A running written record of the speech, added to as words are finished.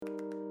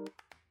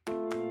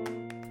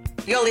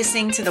You're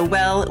listening to the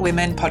Well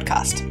Women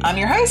podcast. I'm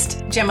your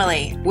host, Gemma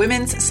Lee,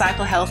 women's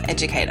cycle health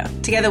educator.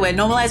 Together, we're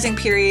normalizing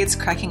periods,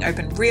 cracking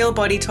open real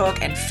body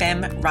talk, and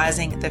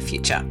fem-rising the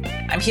future.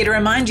 I'm here to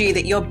remind you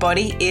that your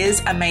body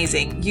is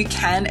amazing. You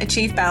can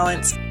achieve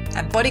balance,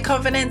 and body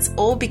confidence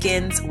all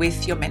begins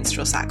with your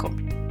menstrual cycle.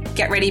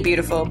 Get ready,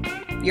 beautiful.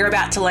 You're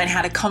about to learn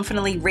how to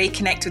confidently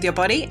reconnect with your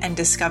body and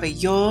discover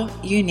your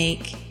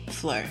unique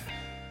flow.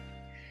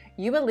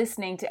 You are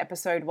listening to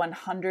episode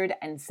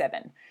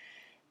 107.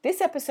 This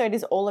episode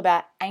is all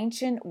about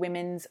ancient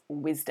women's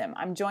wisdom.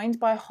 I'm joined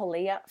by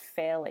Holliea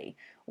Fairleigh.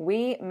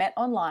 We met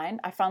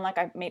online. I found like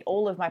I meet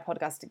all of my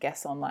podcast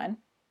guests online.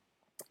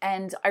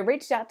 And I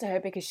reached out to her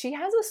because she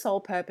has a sole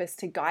purpose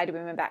to guide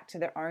women back to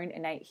their own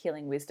innate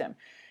healing wisdom.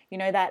 You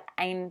know, that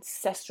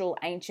ancestral,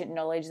 ancient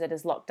knowledge that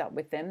is locked up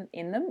with them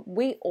in them.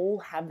 We all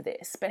have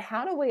this, but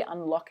how do we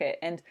unlock it?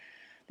 And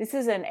this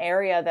is an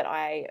area that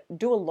I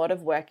do a lot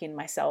of work in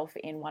myself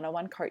in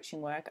one-on-one coaching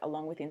work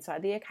along with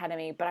Inside the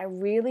Academy, but I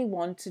really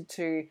wanted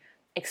to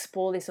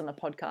explore this on the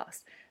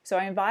podcast. So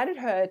I invited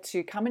her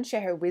to come and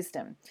share her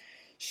wisdom.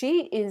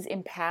 She is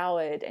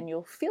empowered, and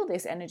you'll feel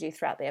this energy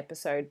throughout the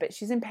episode, but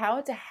she's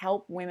empowered to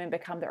help women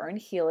become their own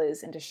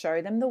healers and to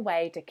show them the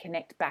way to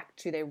connect back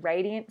to their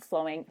radiant,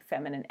 flowing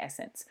feminine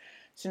essence,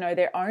 to know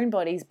their own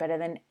bodies better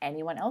than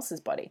anyone else's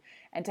body,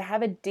 and to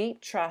have a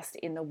deep trust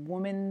in the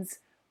woman's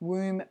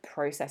womb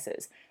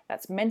processes.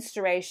 That's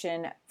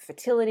menstruation,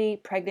 fertility,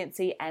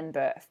 pregnancy, and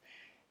birth.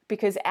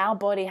 Because our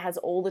body has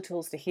all the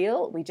tools to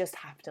heal, we just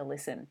have to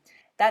listen.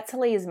 That's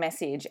Hollia's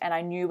message, and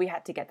I knew we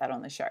had to get that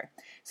on the show.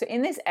 So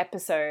in this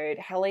episode,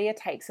 Holliea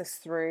takes us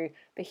through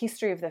the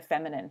history of the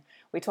feminine.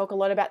 We talk a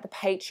lot about the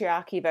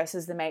patriarchy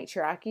versus the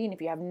matriarchy, and if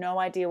you have no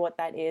idea what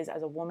that is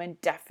as a woman,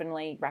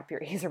 definitely wrap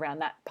your ears around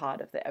that part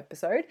of the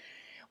episode.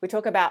 We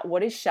talk about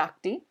what is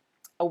Shakti,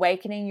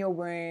 awakening your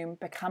womb,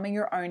 becoming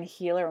your own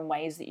healer and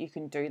ways that you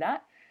can do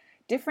that.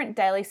 Different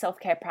daily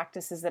self-care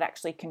practices that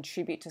actually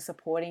contribute to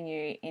supporting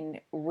you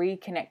in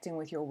reconnecting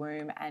with your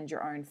womb and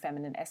your own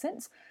feminine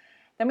essence.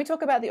 Then we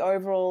talk about the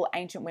overall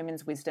ancient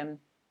women's wisdom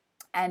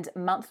and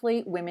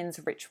monthly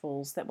women's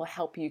rituals that will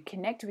help you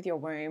connect with your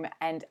womb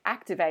and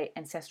activate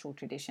ancestral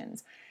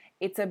traditions.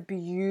 It's a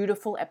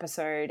beautiful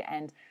episode,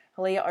 and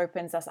Holliea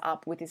opens us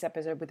up with this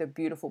episode with a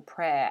beautiful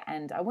prayer,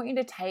 and I want you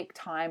to take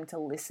time to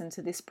listen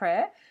to this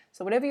prayer.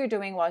 So whatever you're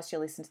doing whilst you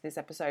listen to this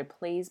episode,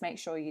 please make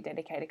sure you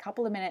dedicate a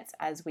couple of minutes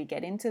as we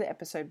get into the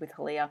episode with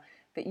Holliea,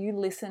 that you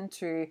listen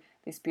to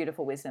this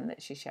beautiful wisdom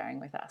that she's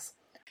sharing with us.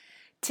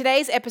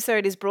 Today's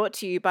episode is brought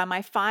to you by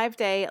my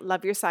 5-day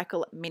Love Your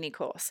Cycle mini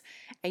course.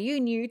 Are you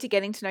new to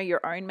getting to know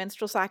your own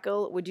menstrual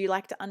cycle? Would you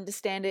like to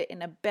understand it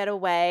in a better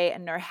way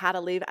and know how to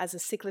live as a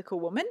cyclical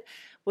woman?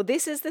 Well,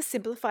 this is the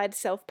simplified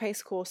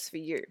self-paced course for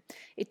you.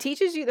 It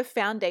teaches you the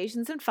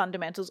foundations and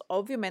fundamentals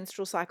of your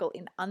menstrual cycle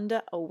in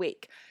under a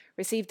week.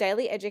 Receive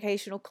daily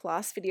educational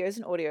class videos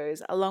and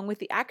audios, along with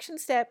the action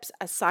steps,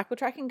 a cycle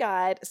tracking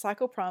guide,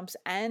 cycle prompts,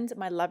 and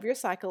my Love Your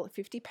Cycle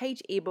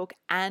 50-page ebook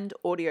and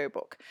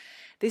audiobook.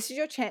 This is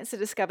your chance to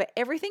discover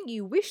everything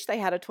you wish they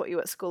had taught you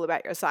at school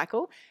about your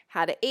cycle: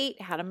 how to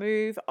eat, how to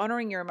move,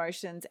 honoring your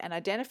emotions, and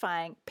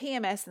identifying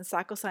PMS and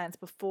cycle signs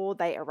before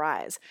they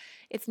arise.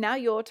 It's now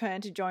your turn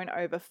to join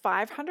over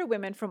 500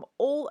 women from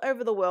all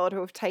over the world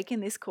who have taken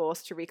this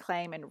course to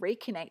reclaim and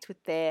reconnect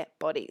with their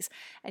bodies.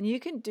 And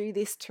you can do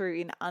this too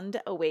in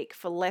under a week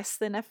for less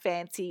than a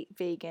fancy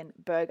vegan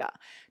burger.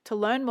 To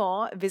learn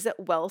more, visit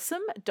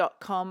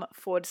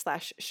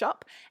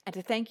wellsome.com/shop. And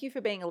to thank you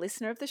for being a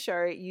listener of the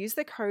show, use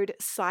the code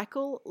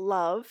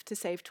CYCLELOVE to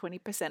save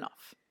 20%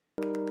 off.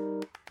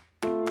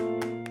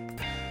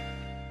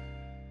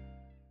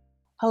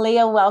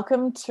 Holliea,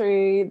 welcome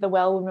to the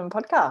Well Women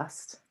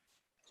podcast.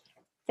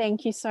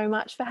 Thank you so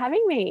much for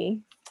having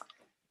me.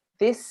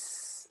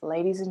 This,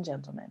 ladies and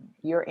gentlemen,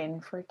 you're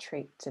in for a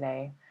treat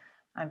today.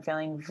 I'm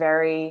feeling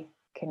very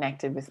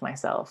connected with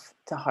myself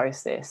to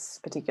host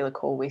this particular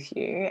call with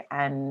you,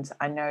 and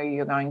I know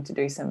you're going to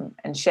do some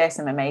and share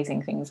some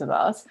amazing things with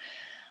us.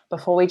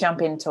 Before we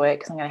jump into it,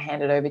 because I'm going to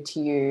hand it over to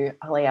you,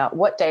 Holliea,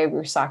 what day of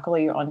your cycle are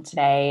you on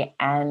today,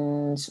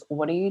 and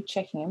what are you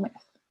checking in with?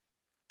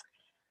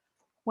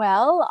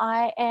 Well,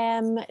 I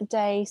am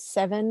day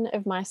 7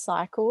 of my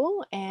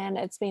cycle, and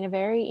it's been a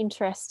very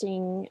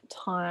interesting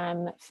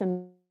time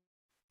for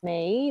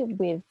me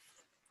with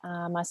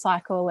my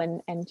cycle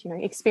and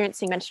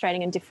experiencing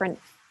menstruating in different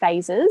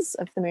phases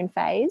of the moon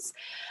phase.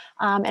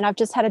 And I've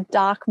just had a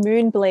dark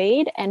moon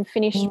bleed and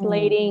finished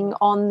bleeding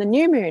on the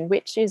new moon,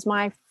 which is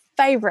my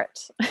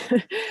favorite.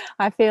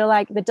 I feel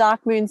like the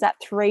dark moon's at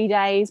 3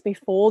 days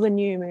before the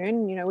new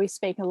moon. You know, we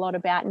speak a lot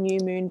about new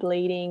moon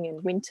bleeding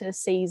and winter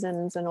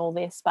seasons and all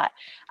this, but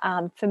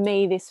for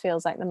me, this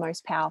feels like the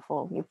most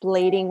powerful. You're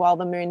bleeding while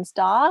the moon's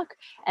dark,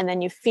 and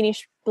then you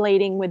finish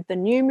bleeding with the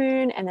new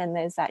moon, and then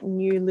there's that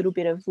new little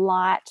bit of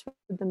light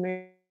with the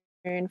moon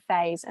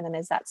phase, and then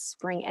there's that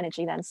spring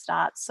energy then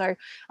starts. So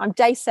I'm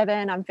day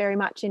 7. I'm very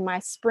much in my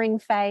spring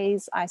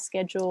phase. I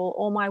schedule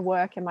all my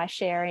work and my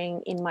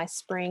sharing in my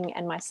spring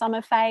and my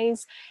summer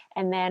phase,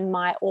 and then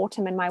my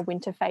autumn and my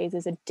winter phase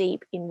is a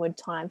deep inward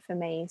time for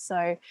me.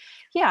 So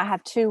yeah, I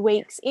have 2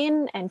 weeks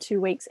in and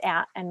 2 weeks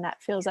out, and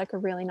that feels like a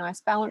really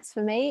nice balance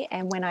for me.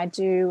 And when I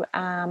do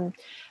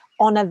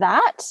honor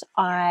that,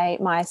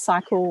 my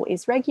cycle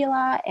is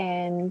regular,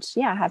 and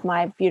I have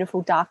my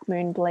beautiful dark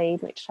moon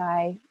bleed, which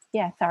I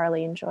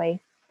thoroughly enjoy.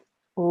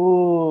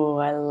 Ooh,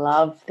 I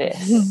love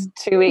this.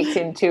 2 weeks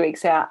in, 2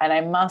 weeks out. And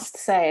I must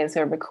say, as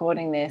we're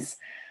recording this,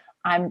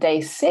 I'm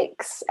day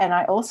 6, and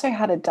I also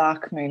had a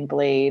dark moon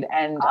bleed,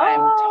 and I'm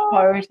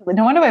totally,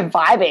 no wonder we're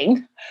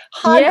vibing,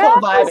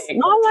 hardcore vibing.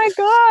 Oh my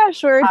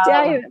gosh, we're a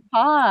day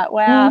apart.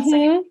 Wow.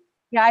 So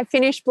I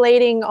finished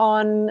bleeding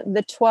on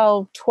the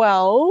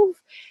 12/12,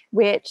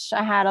 which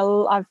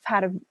I've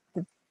had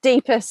the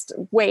deepest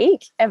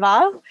week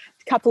ever.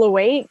 Couple of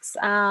weeks.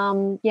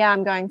 I'm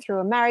going through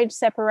a marriage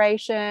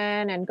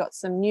separation and got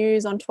some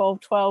news on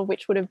 12/12,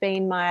 which would have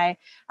been my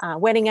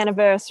wedding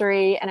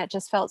anniversary, and it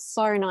just felt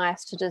so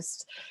nice to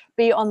just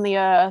be on the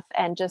earth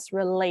and just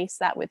release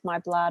that with my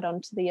blood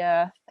onto the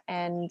earth.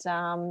 And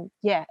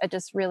it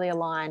just really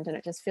aligned, and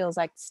it just feels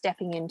like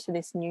stepping into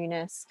this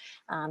newness.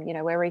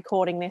 We're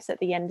recording this at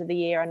the end of the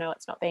year. I know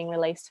it's not being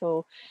released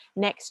till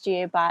next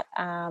year, but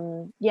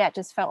it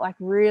just felt like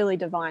really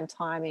divine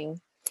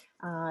timing.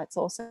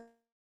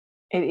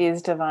 It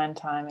is divine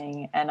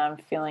timing, and I'm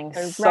feeling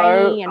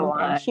so rainy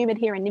and humid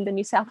here in Nimbin,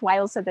 New South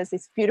Wales. So there's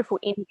this beautiful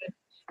inward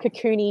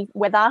cocoony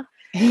weather.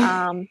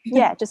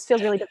 It just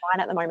feels really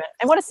divine at the moment.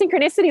 And what a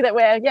synchronicity that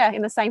we're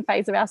in the same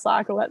phase of our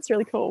cycle. That's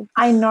really cool.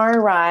 I know,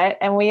 right?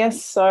 And we are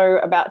so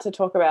about to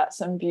talk about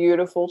some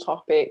beautiful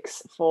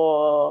topics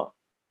for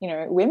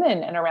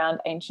women and around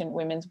ancient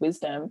women's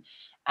wisdom.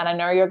 And I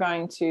know you're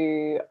going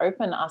to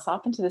open us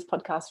up into this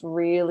podcast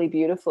really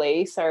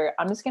beautifully. So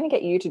I'm just going to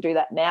get you to do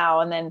that now,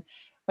 and then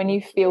when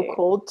you feel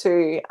called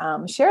to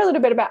share a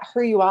little bit about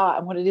who you are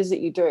and what it is that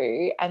you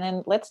do, and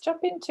then let's jump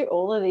into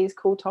all of these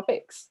cool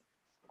topics.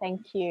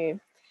 Thank you.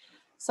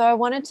 So I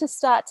wanted to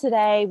start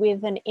today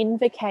with an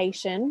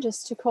invocation,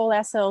 just to call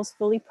ourselves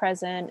fully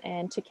present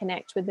and to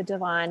connect with the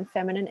divine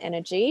feminine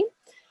energy.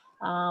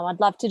 I'd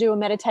love to do a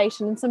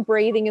meditation and some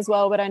breathing as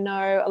well, but I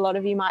know a lot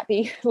of you might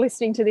be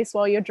listening to this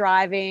while you're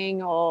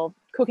driving or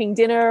cooking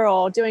dinner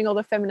or doing all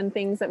the feminine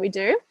things that we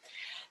do.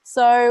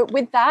 So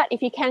with that,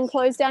 if you can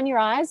close down your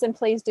eyes, then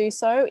please do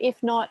so.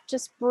 If not,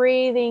 just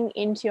breathing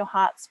into your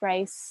heart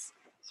space,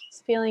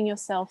 just feeling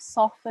yourself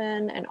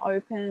soften and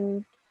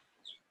open.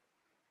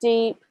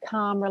 Deep,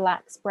 calm,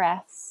 relaxed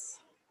breaths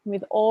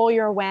with all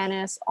your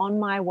awareness on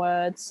my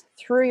words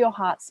through your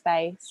heart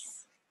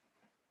space.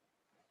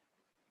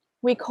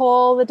 We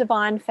call the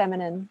divine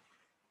feminine,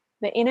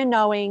 the inner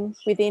knowing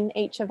within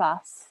each of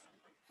us,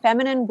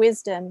 feminine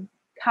wisdom,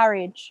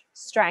 courage,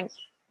 strength.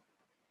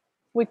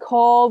 We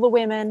call the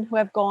women who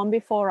have gone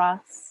before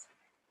us,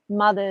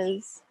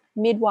 mothers,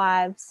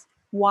 midwives,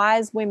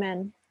 wise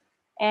women,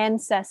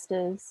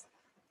 ancestors.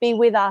 Be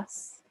with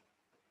us.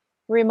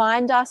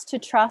 Remind us to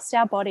trust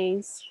our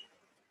bodies.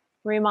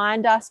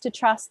 Remind us to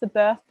trust the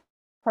birth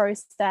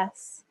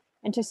process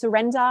and to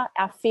surrender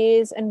our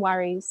fears and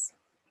worries.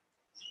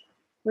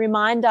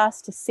 Remind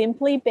us to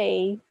simply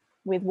be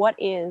with what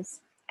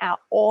is, our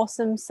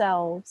awesome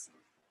selves,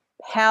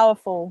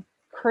 powerful,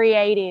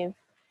 creative,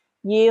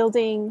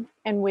 yielding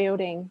and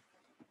wielding.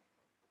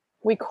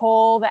 We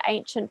call the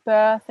ancient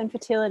birth and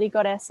fertility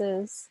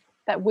goddesses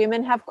that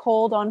women have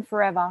called on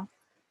forever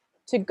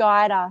to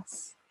guide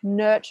us,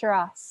 nurture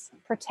us,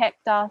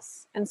 protect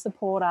us, and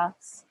support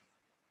us.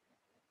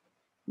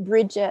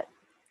 Bridget,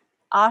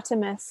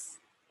 Artemis,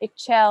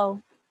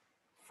 Ixchel,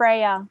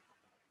 Freya,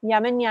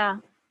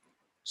 Yamanya,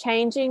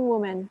 Changing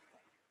Woman,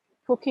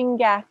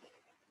 Pukingak,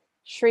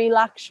 Sri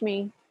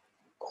Lakshmi,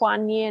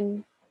 Kuan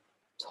Yin,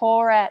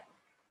 Toret,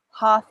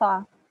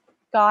 Hatha,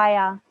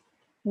 Gaia,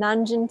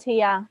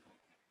 Nanjantia,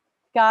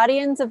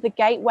 guardians of the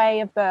gateway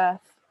of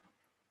birth.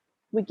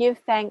 We give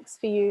thanks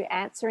for you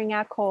answering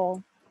our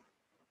call.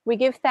 We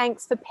give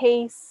thanks for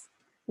peace,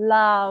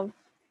 love,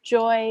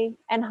 joy,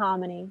 and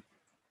harmony.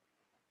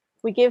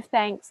 We give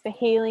thanks for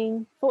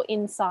healing, for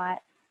insight,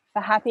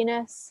 for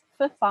happiness,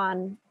 for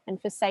fun,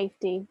 and for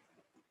safety.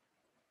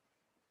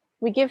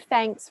 We give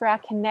thanks for our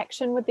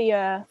connection with the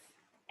earth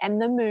and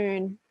the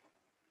moon.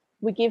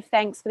 We give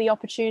thanks for the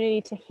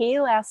opportunity to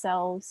heal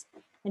ourselves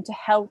and to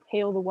help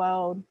heal the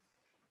world,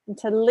 and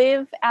to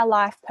live our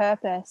life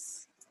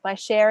purpose by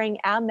sharing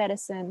our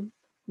medicine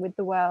with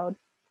the world.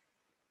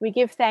 We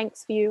give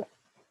thanks for you,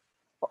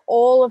 for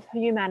all of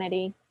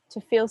humanity, to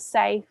feel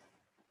safe,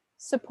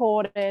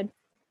 supported,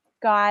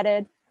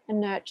 guided, and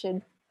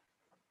nurtured.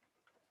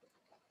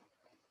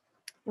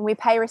 And we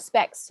pay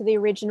respects to the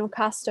original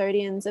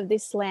custodians of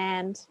this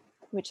land,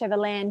 whichever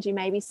land you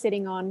may be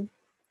sitting on,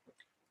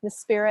 the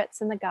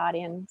spirits and the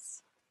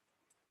guardians.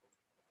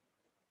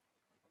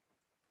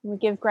 We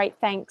give great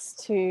thanks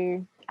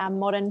to our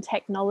modern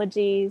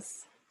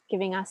technologies,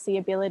 giving us the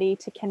ability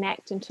to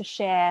connect and to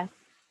share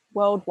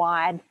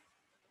worldwide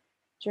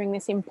during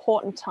this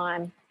important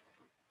time.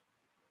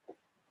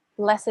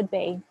 Blessed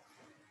be.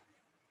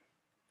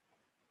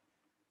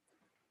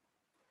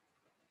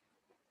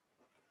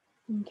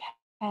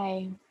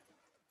 Okay.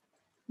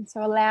 And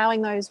so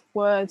allowing those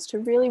words to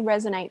really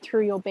resonate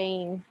through your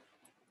being.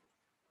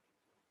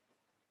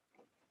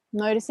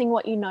 Noticing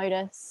what you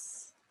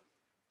notice.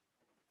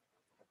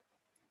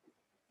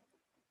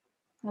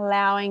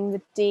 Allowing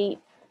the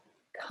deep,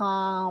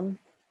 calm,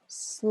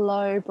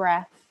 slow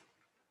breath,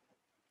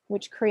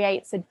 which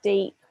creates a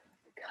deep,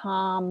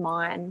 calm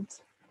mind.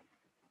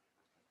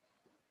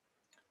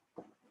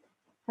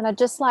 And I'd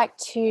just like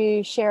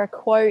to share a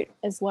quote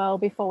as well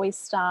before we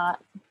start.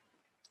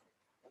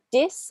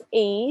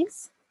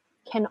 Dis-ease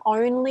can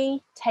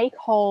only take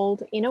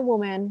hold in a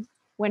woman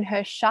when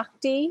her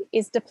Shakti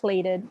is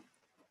depleted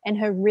and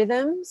her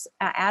rhythms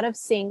are out of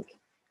sync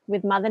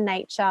with Mother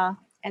Nature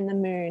and the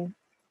moon.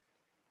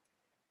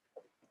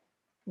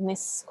 And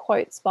this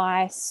quote's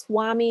by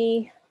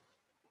Swami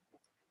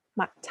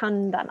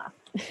Maktandana.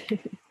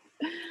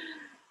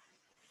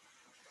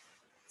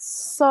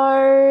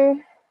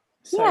 So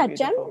yeah,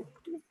 beautiful.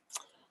 Jem,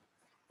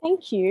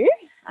 thank you.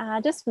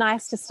 Just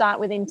nice to start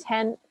with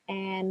intent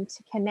and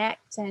to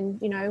connect.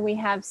 And, you know, we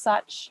have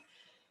such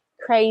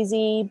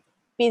crazy,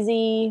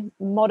 busy,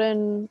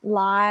 modern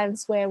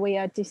lives where we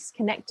are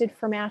disconnected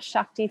from our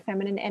Shakti,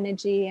 feminine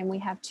energy, and we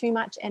have too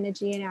much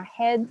energy in our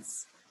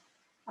heads.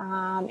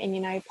 And,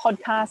 you know,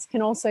 podcasts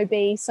can also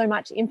be so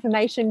much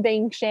information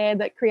being shared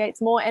that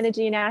creates more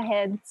energy in our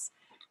heads.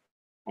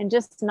 And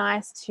just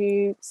nice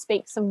to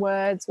speak some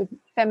words with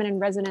feminine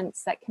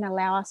resonance that can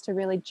allow us to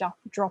really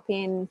drop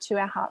into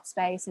our heart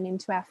space and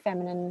into our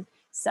feminine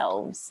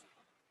selves.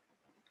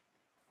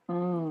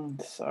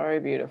 So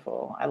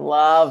beautiful. I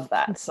love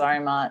that so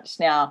much.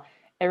 Now,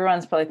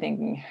 everyone's probably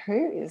thinking,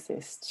 who is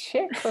this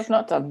chick? We've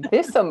not done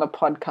this on the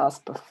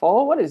podcast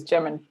before. What is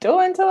Gemma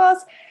doing to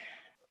us?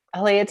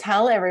 Holliea,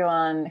 tell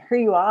everyone who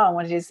you are and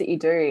what it is that you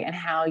do and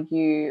how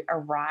you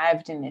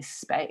arrived in this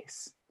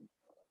space.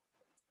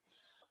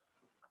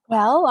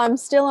 Well, I'm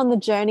still on the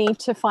journey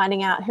to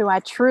finding out who I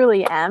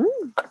truly am.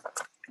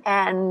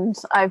 And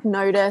I've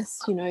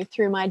noticed, you know,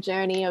 through my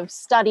journey of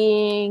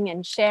studying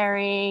and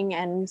sharing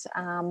and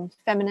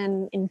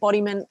feminine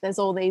embodiment, there's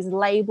all these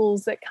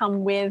labels that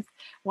come with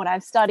what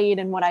I've studied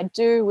and what I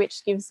do,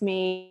 which gives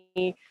me,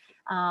 you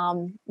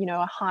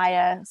know, a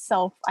higher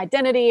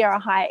self-identity or a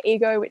higher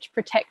ego, which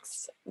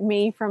protects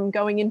me from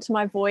going into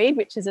my void,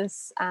 which is a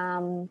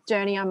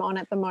journey I'm on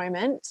at the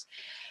moment.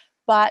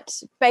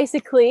 But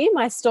basically,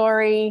 my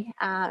story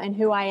and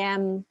who I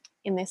am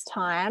in this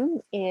time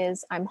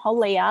is I'm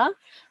Holliea.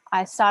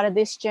 I started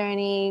this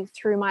journey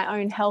through my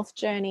own health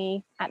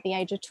journey at the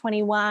age of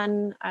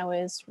 21. I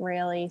was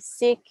really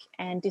sick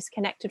and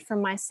disconnected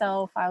from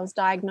myself. I was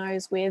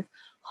diagnosed with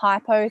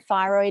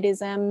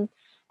hypothyroidism,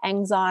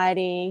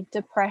 anxiety,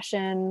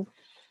 depression,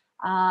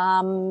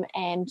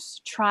 and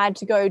tried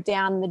to go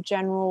down the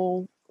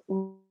general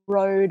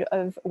road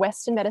of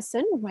Western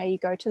medicine, where you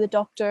go to the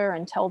doctor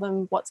and tell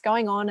them what's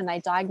going on and they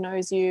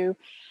diagnose you.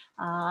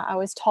 I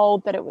was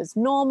told that it was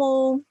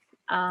normal.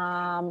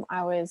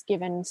 I was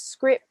given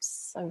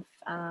scripts of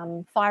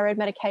thyroid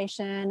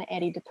medication,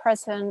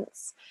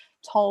 antidepressants,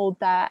 told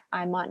that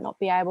I might not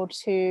be able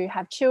to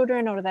have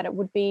children or that it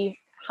would be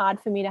hard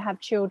for me to have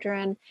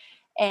children.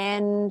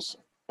 And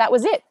that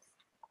was it.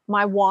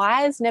 My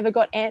whys never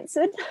got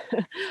answered.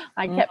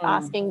 I kept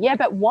asking, yeah,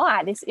 but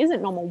why? This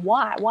isn't normal.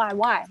 Why?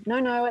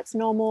 No, it's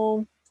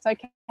normal. It's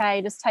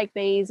okay. Just take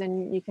these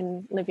and you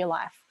can live your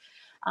life.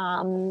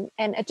 And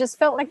it just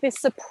felt like this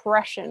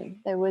suppression.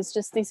 There was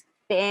just this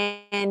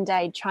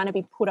band-aid trying to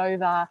be put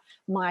over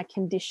my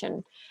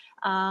condition.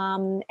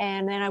 And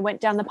then I went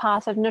down the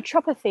path of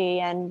naturopathy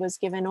and was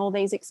given all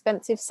these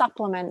expensive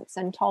supplements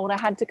and told I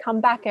had to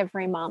come back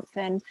every month.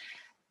 And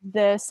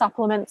the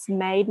supplements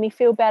made me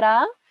feel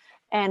better.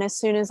 And as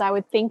soon as I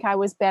would think I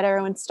was better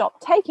and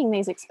stop taking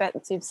these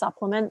expensive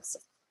supplements,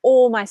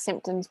 all my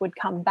symptoms would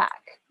come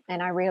back.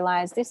 And I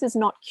realized this is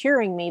not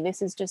curing me.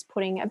 This is just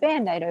putting a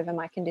Band-Aid over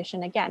my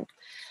condition again.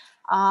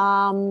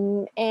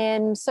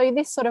 And so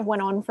this sort of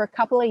went on for a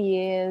couple of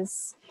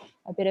years,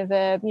 a bit of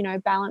a, you know,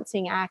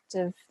 balancing act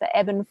of the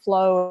ebb and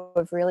flow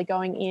of really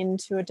going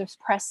into a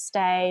depressed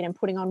state and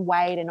putting on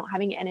weight and not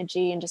having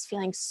energy and just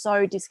feeling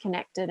so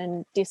disconnected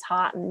and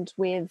disheartened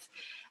with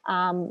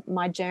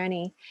my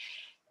journey.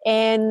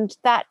 And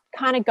that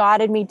kind of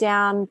guided me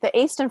down the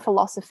Eastern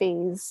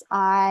philosophies.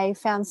 I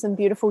found some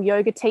beautiful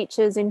yoga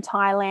teachers in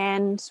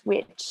Thailand,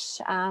 which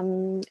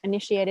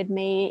initiated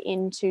me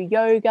into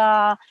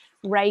yoga,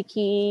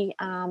 Reiki,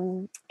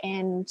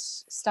 and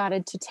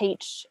started to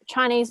teach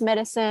Chinese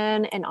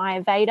medicine and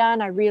Ayurveda.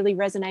 And I really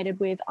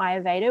resonated with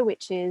Ayurveda,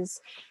 which is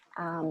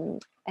an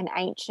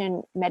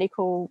ancient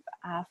medical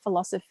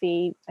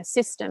philosophy, a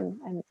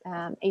system,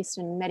 an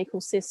Eastern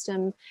medical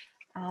system.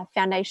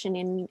 Foundation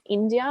in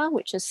India,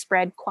 which has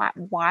spread quite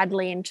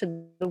widely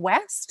into the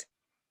West.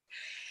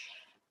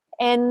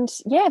 And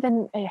yeah,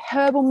 then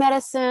herbal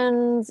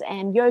medicines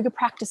and yoga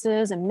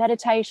practices and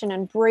meditation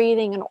and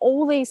breathing and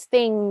all these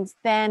things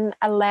then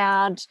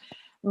allowed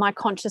my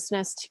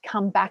consciousness to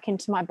come back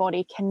into my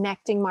body,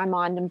 connecting my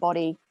mind and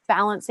body,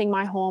 balancing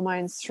my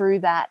hormones through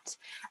that,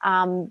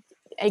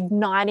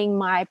 igniting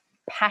my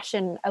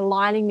passion,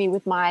 aligning me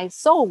with my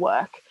soul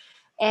work.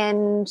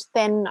 And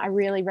then I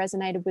really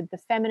resonated with the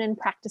feminine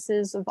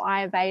practices of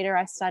Ayurveda.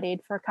 I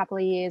studied for a couple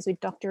of years with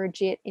Dr.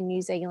 Ajit in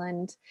New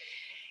Zealand.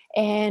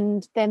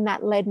 And then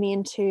that led me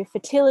into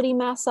fertility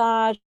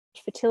massage,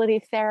 fertility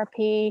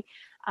therapy,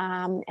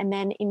 and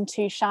then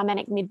into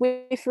shamanic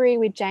midwifery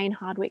with Jane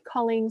Hardwick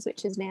Collins,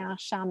 which is now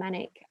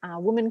shamanic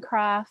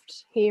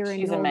womancraft here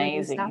in northern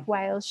New South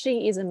Wales.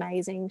 She is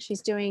amazing.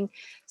 She's doing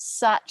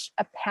such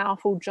a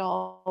powerful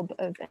job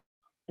of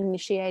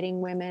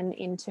initiating women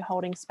into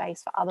holding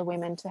space for other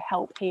women to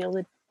help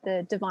heal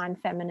the divine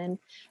feminine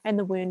and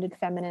the wounded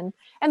feminine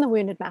and the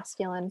wounded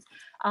masculine.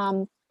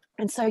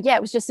 And so, yeah,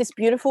 it was just this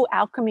beautiful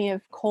alchemy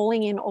of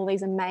calling in all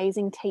these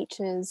amazing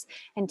teachers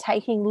and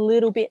taking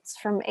little bits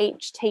from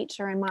each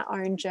teacher in my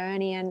own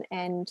journey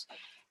and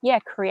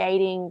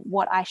creating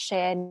what I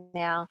share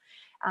now,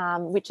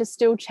 which is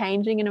still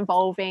changing and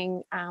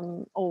evolving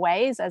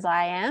always as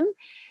I am.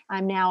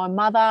 I'm now a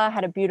mother,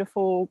 had a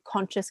beautiful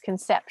conscious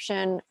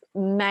conception,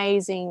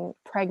 amazing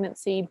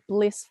pregnancy,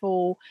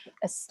 blissful,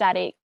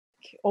 ecstatic,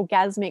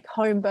 orgasmic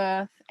home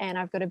birth, and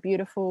I've got a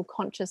beautiful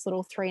conscious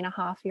little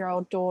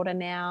 3.5-year-old daughter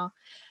now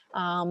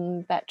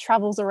that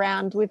travels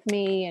around with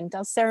me and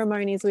does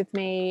ceremonies with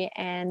me.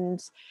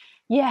 And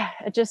yeah,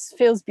 it just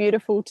feels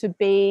beautiful to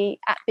be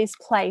at this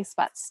place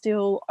but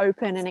still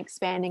open and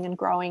expanding and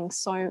growing.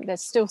 So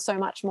there's still so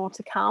much more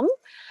to come.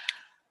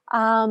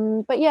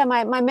 But yeah,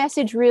 my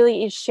message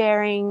really is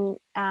sharing,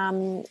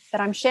 that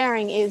I'm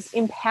sharing is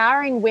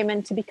empowering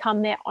women to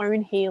become their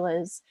own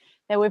healers.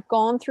 That we've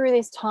gone through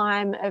this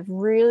time of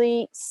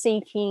really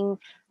seeking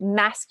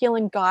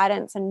masculine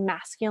guidance and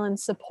masculine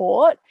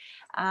support,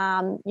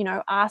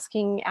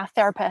 asking our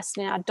therapists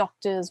and our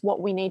doctors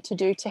what we need to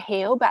do to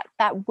heal, but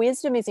that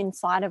wisdom is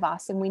inside of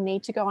us and we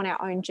need to go on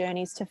our own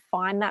journeys to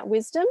find that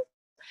wisdom.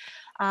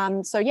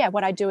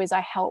 What I do is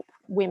I help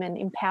women,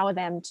 empower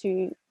them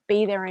to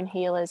be their own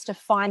healers, to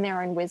find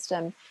their own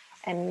wisdom.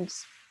 And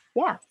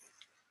yeah.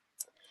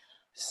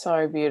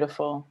 So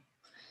beautiful.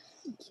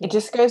 It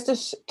just goes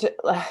to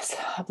blah,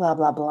 blah,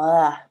 blah,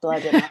 blah,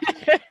 blah.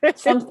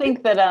 Something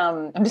that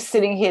I'm just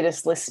sitting here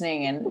just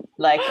listening, and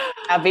like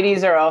our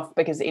videos are off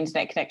because the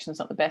internet connection is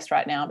not the best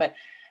right now, but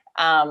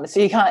so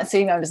you can't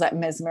see me. I'm just like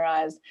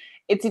mesmerized.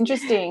 It's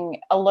interesting.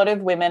 A lot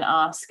of women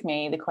ask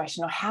me the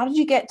question, how did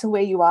you get to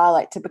where you are,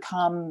 like to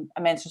become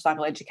a menstrual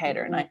cycle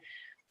educator? And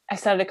I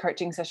started a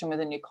coaching session with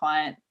a new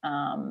client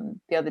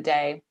the other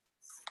day.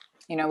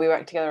 We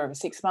worked together over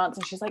 6 months,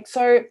 and she's like,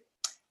 so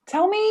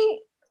tell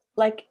me,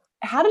 like,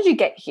 how did you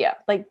get here?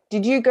 Like,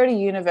 did you go to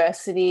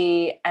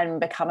university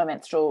and become a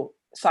menstrual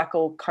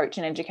cycle coach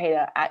and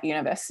educator at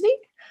university?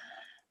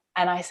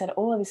 And I said,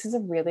 oh, this is a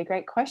really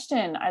great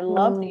question. I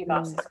love that you've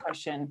asked this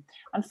question.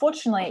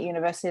 Unfortunately, at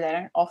university, they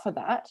don't offer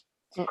that.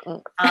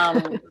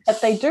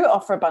 But they do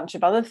offer a bunch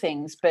of other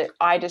things, but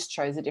I just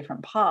chose a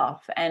different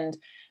path. And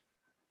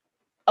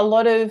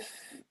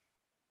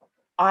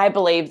I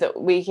believe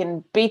that we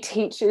can be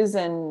teachers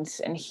and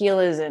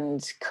healers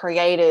and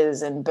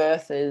creators and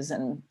birthers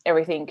and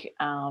everything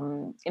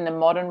in the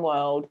modern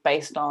world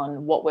based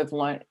on what we've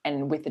learned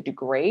and with a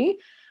degree.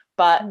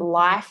 But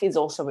life is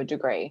also a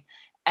degree.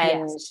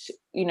 And,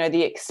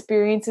 the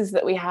experiences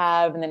that we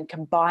have, and then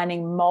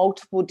combining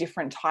multiple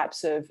different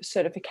types of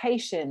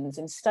certifications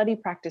and study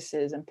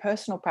practices and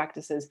personal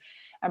practices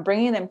and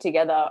bringing them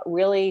together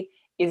really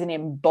is an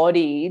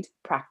embodied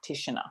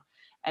practitioner.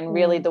 And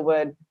really the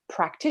word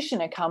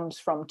practitioner comes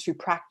from to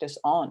practice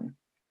on,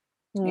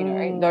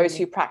 those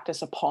who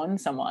practice upon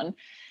someone.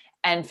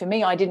 And for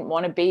me, I didn't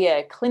want to be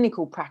a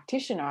clinical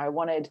practitioner. I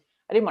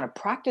didn't want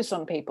to practice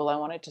on people. I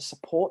wanted to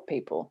support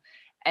people.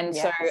 And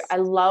so I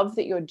love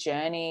that your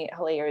journey,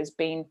 Holliea, has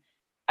been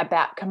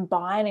about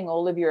combining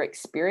all of your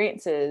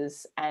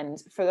experiences.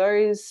 And for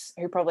those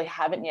who probably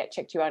haven't yet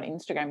checked you out on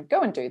Instagram,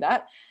 go and do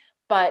that.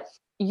 But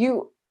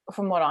you,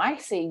 from what I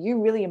see,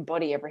 you really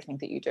embody everything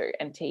that you do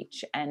and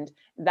teach. And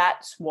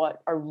that's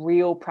what a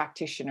real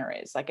practitioner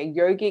is. Like a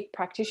yogic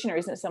practitioner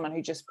isn't someone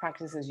who just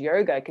practices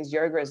yoga, because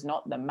yoga is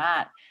not the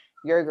mat.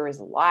 Yoga is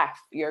life.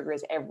 Yoga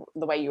is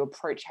the way you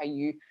approach how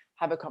you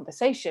have a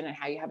conversation and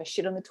how you have a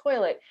shit on the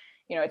toilet.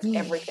 It's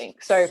everything.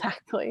 So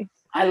exactly.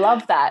 I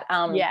love that.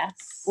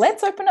 Yes.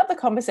 Let's open up the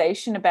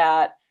conversation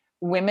about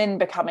women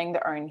becoming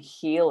their own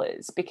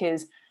healers,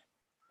 because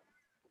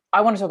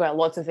I want to talk about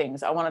lots of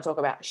things. I want to talk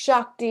about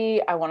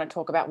Shakti. I want to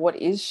talk about what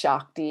is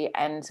Shakti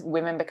and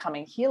women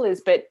becoming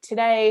healers. But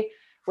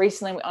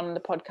recently on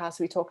the podcast,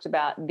 we talked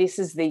about this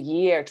is the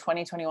year,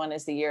 2021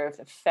 is the year of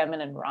the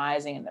feminine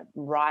rising and the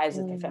rise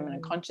of the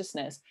feminine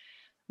consciousness.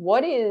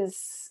 What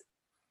is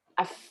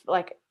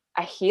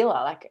a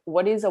healer? Like,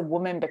 what is a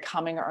woman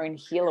becoming her own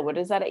healer? What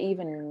does that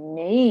even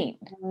mean?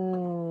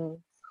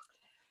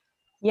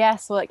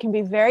 Yes, well, it can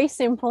be very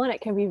simple and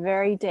it can be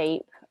very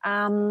deep.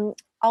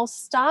 I'll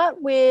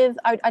start with,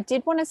 I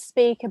did want to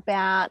speak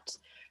about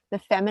the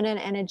feminine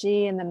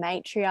energy and the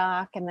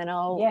matriarch, and then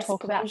I'll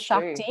talk about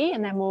Shakti,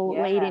 and then we'll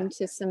lead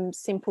into some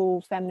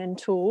simple feminine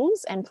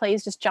tools. And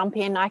please just jump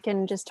in. I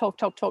can just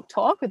talk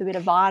with a bit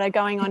of Vata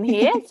going on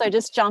here. So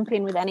just jump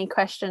in with any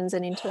questions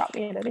and interrupt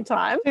me at any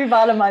time. 2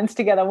 Vata minds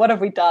together. What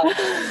have we done?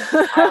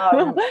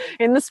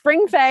 In the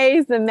spring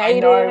phase, the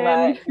maiden,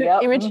 right?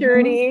 Yep.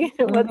 immaturity.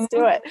 Let's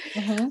do it.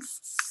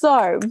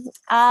 So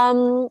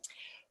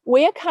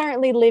we are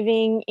currently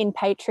living in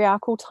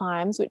patriarchal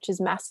times, which is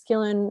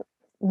masculine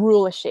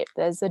rulership.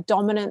 There's a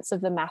dominance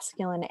of the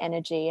masculine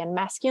energy, and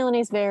masculine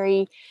is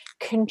very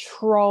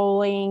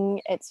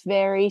controlling, it's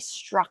very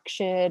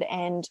structured,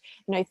 and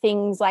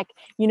things like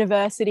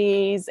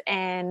universities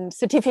and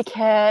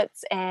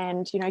certificates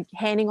and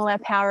handing all our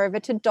power over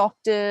to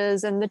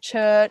doctors and the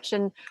church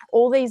and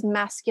all these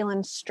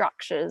masculine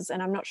structures.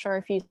 And I'm not sure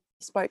if you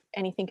spoke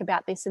anything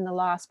about this in the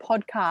last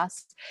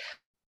podcast,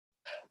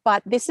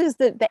 but this is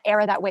the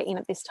era that we're in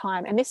at this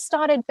time. And this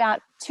started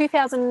about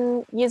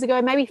 2,000 years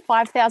ago, maybe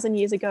 5,000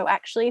 years ago,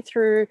 actually,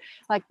 through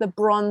like the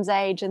Bronze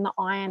Age and the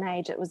Iron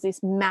Age. It was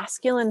this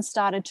masculine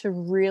started to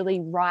really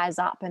rise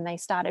up, and they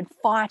started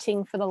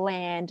fighting for the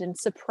land and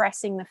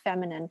suppressing the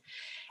feminine.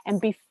 And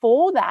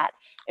before that,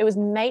 it was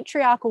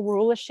matriarchal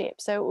rulership.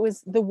 So it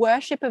was the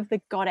worship of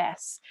the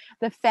goddess.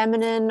 The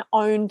feminine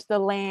owned the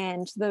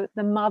land. The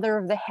mother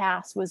of the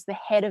house was the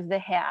head of the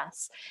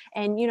house.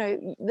 And,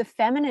 the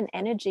feminine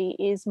energy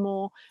is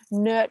more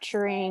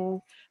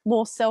nurturing,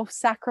 more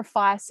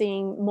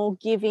self-sacrificing, more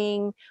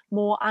giving,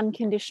 more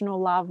unconditional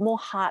love, more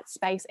heart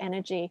space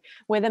energy,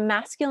 where the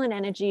masculine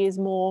energy is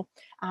more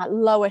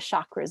lower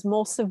chakras,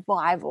 more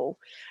survival,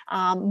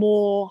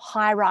 more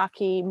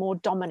hierarchy, more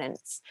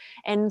dominance.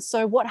 And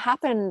so what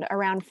happened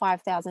around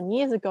 5,000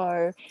 years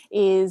ago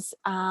is,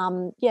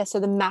 so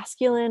the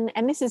masculine,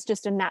 and this is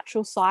just a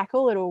natural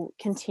cycle, it'll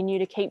continue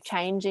to keep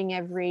changing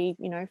every,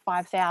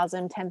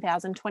 5,000,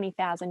 10,000,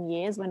 20,000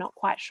 years. We're not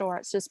quite sure.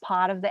 It's just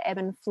part of the ebb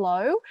and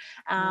flow.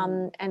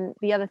 And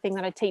the other thing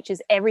that I teach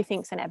is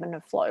everything's an ebb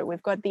and flow.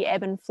 We've got the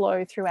ebb and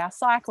flow through our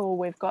cycle.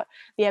 We've got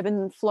the ebb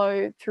and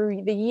flow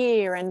through the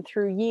year and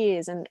through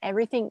years, and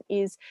everything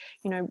is,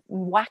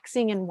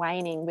 waxing and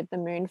waning with the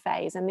moon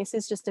phase. And this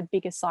is just a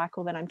bigger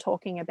cycle that I'm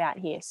talking about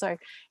here. So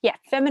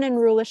feminine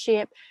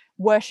rulership,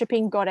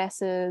 worshipping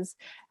goddesses,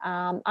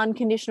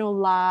 unconditional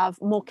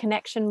love, more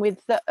connection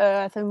with the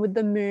earth and with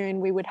the moon.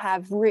 We would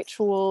have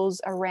rituals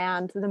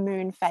around the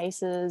moon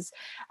phases,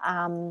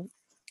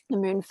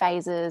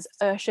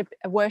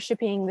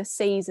 worshipping the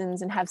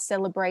seasons, and have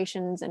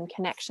celebrations and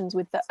connections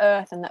with the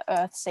earth and the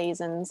earth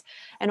seasons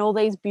and all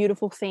these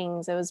beautiful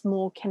things. There was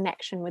more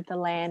connection with the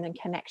land and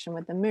connection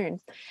with the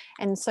moon.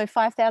 And so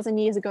 5,000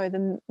 years ago,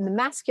 the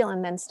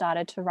masculine then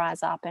started to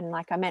rise up. And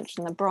like I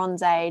mentioned, the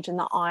Bronze Age and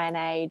the Iron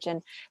Age,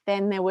 and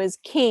then there was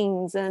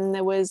kings, and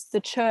there was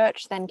the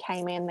church then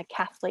came in, the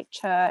Catholic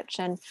Church,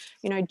 and,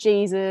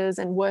 Jesus,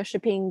 and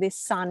worshipping this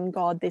sun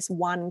god, this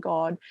one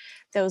god.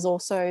 There was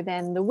also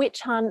then the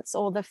witch hunts,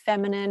 or the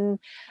feminine,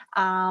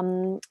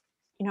 all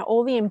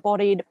the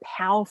embodied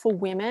powerful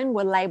women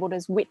were labeled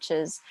as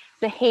witches.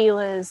 The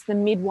healers, the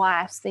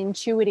midwives, the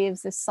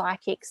intuitives, the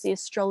psychics, the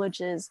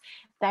astrologers,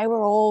 they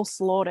were all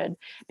slaughtered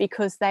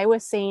because they were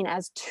seen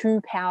as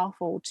too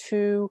powerful,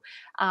 too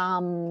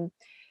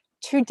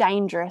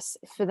dangerous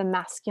for the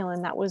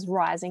masculine that was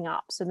rising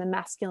up. So the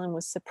masculine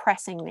was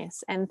suppressing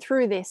this. And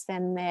through this,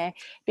 then there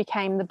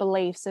became the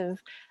beliefs of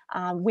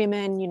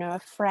women,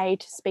 afraid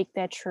to speak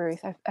their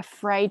truth,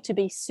 afraid to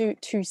be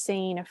too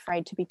seen,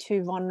 afraid to be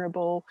too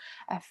vulnerable,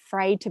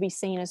 afraid to be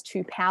seen as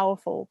too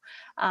powerful.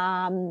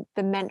 The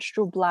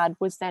menstrual blood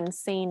was then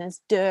seen as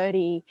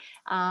dirty.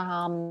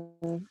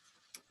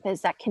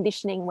 There's that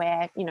conditioning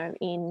where,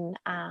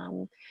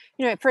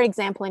 for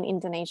example, in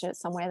Indonesia,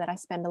 somewhere that I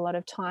spend a lot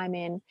of time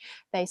in,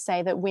 they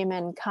say that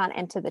women can't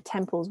enter the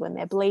temples when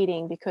they're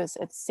bleeding because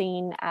it's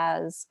seen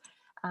as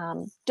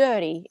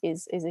dirty,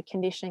 is a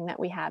conditioning that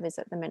we have, is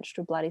that the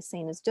menstrual blood is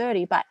seen as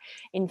dirty. But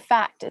in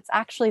fact, it's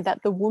actually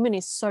that the woman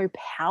is so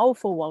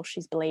powerful while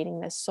she's bleeding.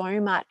 There's so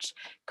much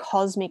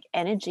cosmic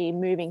energy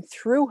moving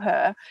through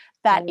her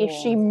that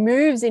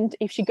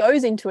if she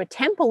goes into a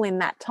temple in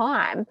that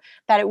time,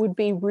 that it would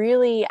be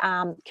really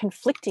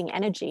conflicting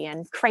energy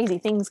and crazy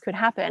things could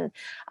happen.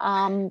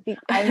 I'm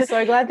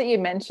so glad that you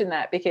mentioned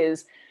that,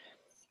 because,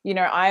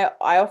 I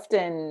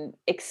often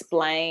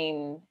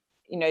explain,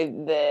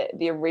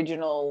 the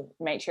original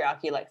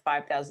matriarchy like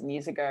 5,000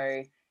 years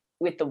ago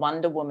with the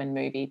Wonder Woman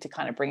movie to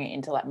kind of bring it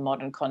into like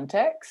modern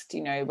context,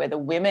 where the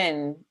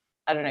women,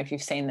 I don't know if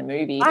you've seen the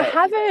movie. I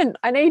haven't.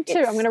 I need to.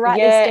 I'm going to write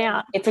this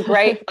down. It's a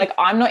great,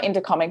 I'm not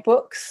into comic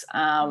books,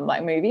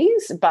 like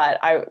movies, but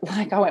I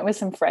went with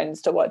some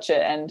friends to watch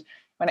it, and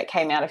when it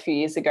came out a few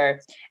years ago,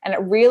 and it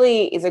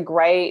really is a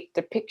great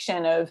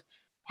depiction of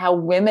how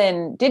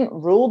women didn't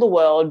rule the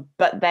world,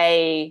 but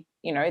they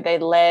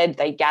led,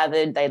 they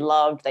gathered, they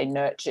loved, they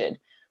nurtured.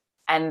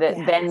 And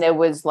then there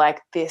was like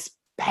this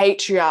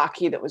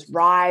patriarchy that was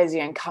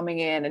rising and coming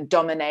in and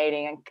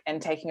dominating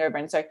and taking over.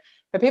 And so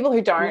For people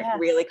who don't Yes.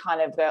 really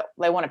kind of,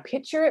 they want to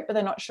picture it, but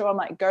they're not sure, I'm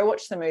like, go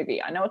watch the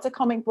movie. I know it's a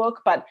comic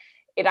book, but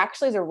it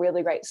actually is a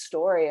really great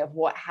story of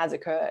what has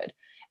occurred.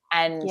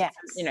 And, Yes.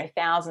 you know,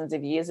 thousands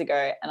of years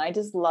ago. And I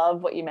just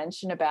love what you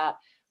mentioned about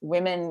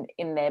women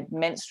in their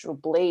menstrual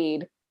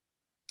bleed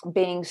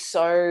being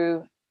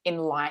so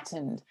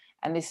enlightened.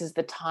 And this is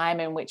the time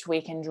in which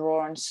we can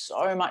draw on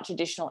so much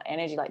additional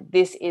energy. Like,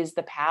 this is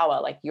the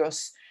power. Like,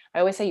 I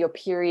always say your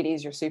period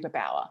is your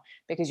superpower,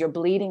 because your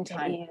bleeding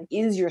time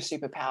is your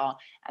superpower.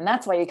 And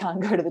that's why you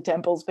can't go to the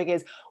temples,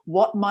 because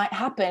what might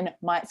happen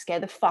might scare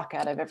the fuck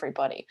out of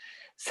everybody.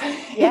 So,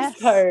 Yes.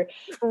 so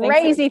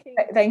Crazy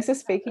thanks for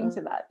speaking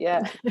to that.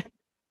 Yeah.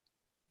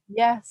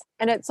 Yes.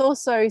 And it's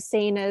also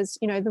seen as,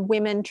 you know, the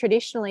women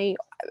traditionally,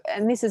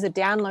 and this is a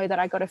download that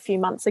I got a few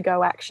months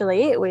ago,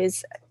 actually. It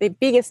was the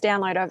biggest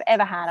download I've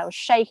ever had. I was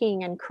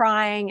shaking and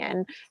crying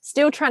and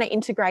still trying to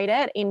integrate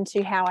it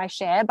into how I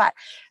share. But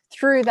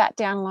through that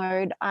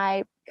download,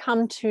 I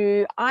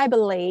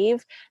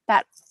believe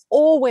that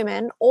all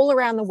women all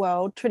around the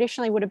world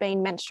traditionally would have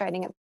been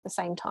menstruating at the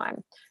same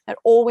time, that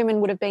all women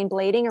would have been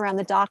bleeding around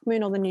the dark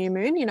moon or the new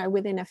moon, you know,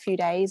 within a few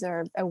days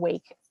or a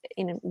week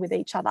with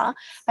each other.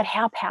 But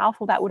how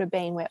powerful that would have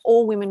been, where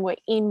all women were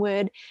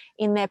inward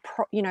in their,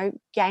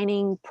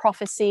 gaining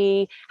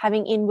prophecy,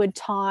 having inward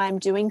time,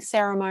 doing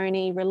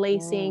ceremony,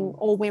 releasing,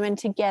 all women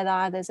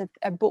together. There's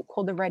a book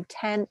called The Red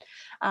Tent,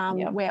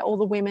 where all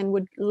the women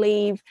would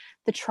leave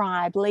the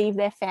tribe, leave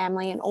their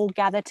family, and all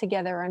gather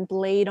together and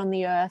bleed on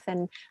the earth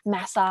and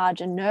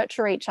massage and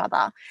nurture each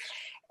other.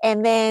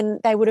 And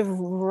then they would have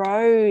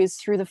rose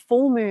through the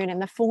full moon,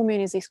 and the full moon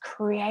is this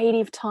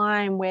creative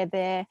time where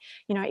they're,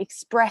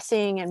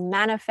 expressing and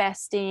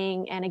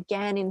manifesting, and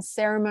again in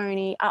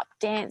ceremony, up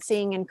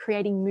dancing and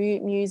creating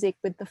music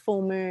with the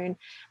full moon,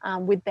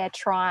 with their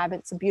tribe.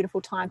 It's a beautiful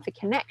time for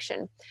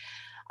connection.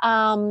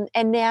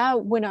 And now,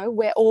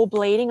 we're all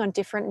bleeding on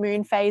different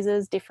moon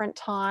phases, different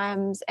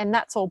times, and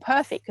that's all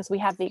perfect because we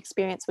have the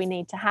experience we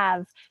need to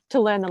have to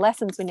learn the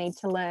lessons we need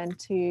to learn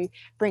to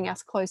bring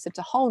us closer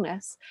to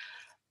wholeness.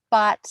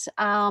 But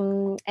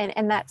and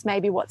that's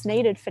maybe what's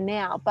needed for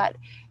now. But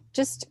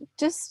just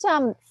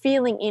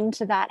feeling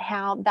into that,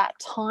 how that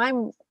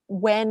time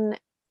when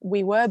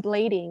we were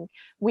bleeding,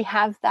 we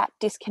have that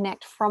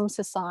disconnect from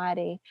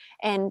society.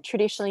 And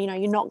traditionally,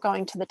 you're not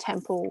going to the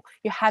temple,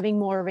 you're having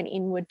more of an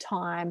inward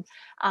time.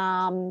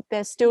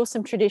 There's still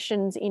some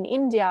traditions in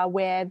India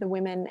where the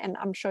women, and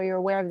I'm sure you're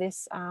aware of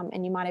this,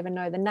 and you might even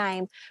know the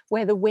name,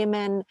 where the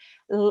women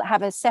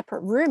have a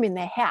separate room in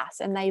their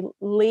house, and they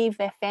leave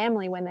their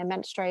family when they're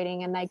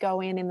menstruating, and they go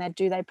in and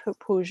they put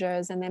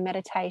pujas and their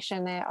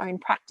meditation, their own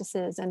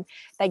practices, and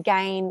they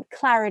gain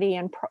clarity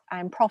and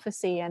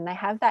prophecy, and they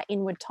have that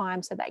inward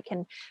time so they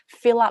can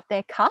fill up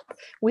their cup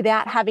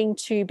without having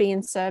to be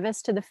in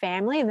service to the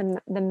family. And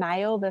the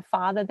male, the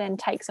father, then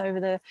takes over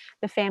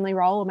the family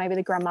role, or maybe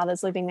the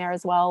grandmother's living there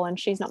as well, and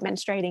she's not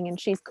menstruating and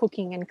she's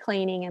cooking and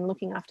cleaning and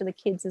looking after the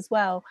kids as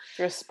well.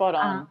 You're spot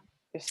on.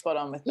 You're spot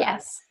on with that.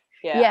 Yes.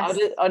 Yeah, yes.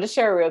 I'll just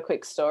share a real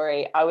quick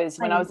story.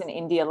 When I was in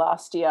India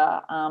last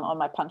year, on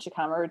my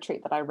Panchakarma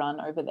retreat that I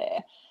run over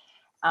there,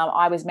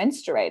 I was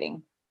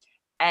menstruating,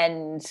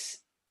 and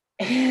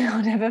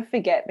I'll never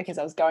forget, because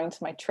I was going to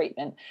my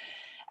treatment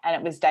and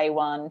it was day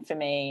one for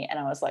me, and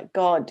I was like,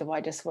 God, do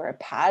I just wear a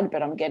pad?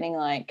 But I'm getting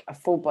like a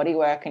full body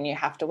work and you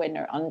have to wear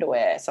no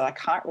underwear, so I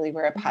can't really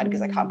wear a pad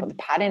because I can't put the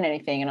pad in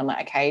anything. And I'm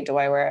like, okay, do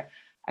I wear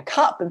a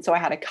cup? And so I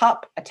had a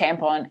cup, a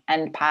tampon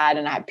and pad,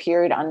 and I had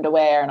period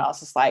underwear, and I was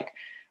just like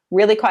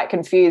really quite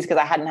confused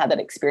because I hadn't had that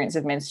experience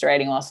of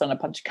menstruating whilst on a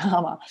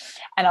Panchakarma.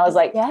 And I was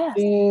like, yes.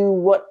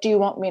 What do you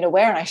want me to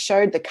wear? And I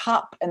showed the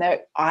cup, and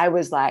I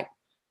was like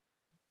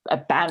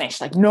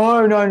banished, like,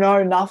 no,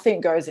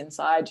 nothing goes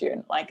inside you.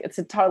 And like, it's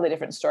a totally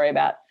different story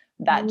about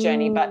that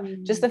journey.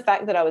 But just the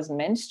fact that I was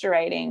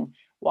menstruating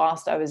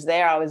whilst I was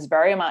there, I was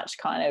very much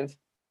kind of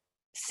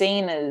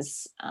seen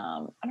as,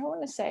 I don't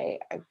want to say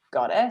a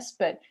goddess,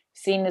 but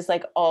seen as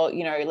like, oh,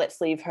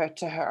 let's leave her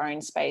to her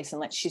own space,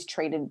 and she's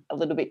treated a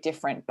little bit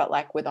different, but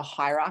like with a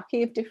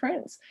hierarchy of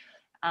difference.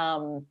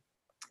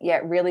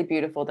 Really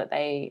beautiful that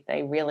they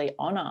really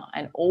honor,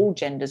 and all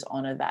genders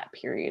honor that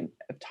period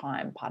of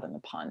time, pardon the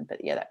pun, but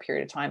that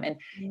period of time. And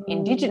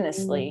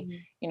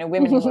indigenously,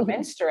 women who were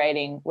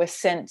menstruating were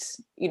sent,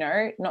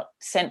 not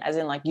sent as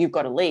in like, you've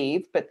got to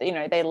leave, but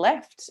they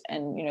left,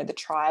 and the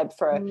tribe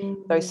for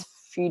those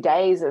few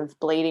days of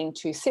bleeding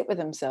to sit with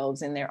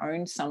themselves in their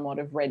own somewhat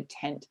of red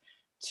tent,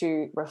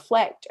 to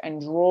reflect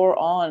and draw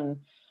on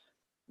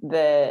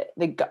the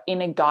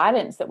inner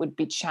guidance that would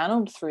be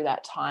channeled through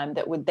that time,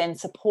 that would then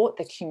support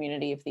the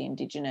community of the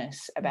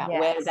Indigenous about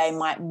where they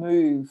might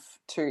move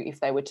to,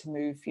 if they were to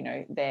move,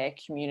 their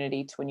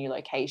community to a new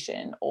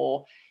location,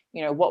 or,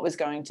 what was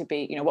going to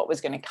be, what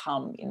was going to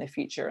come in the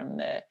future, and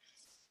the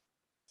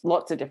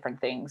lots of different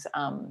things.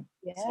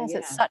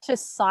 It's such a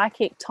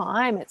psychic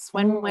time. It's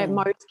when we're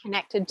most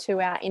connected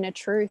to our inner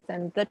truth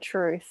and the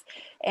truth.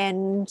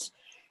 And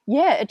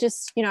yeah, it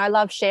just, I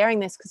love sharing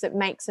this because it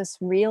makes us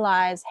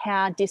realize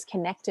how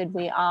disconnected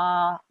we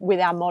are with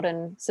our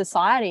modern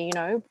society,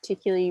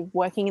 particularly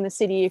working in the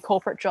city, a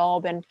corporate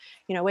job. And,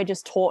 we're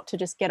just taught to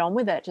just get on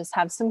with it, just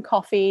have some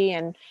coffee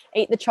and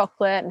eat the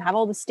chocolate and have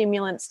all the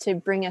stimulants to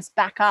bring us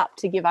back up,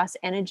 to give us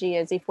energy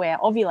as if we're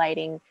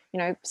ovulating.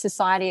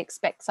 Society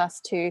expects us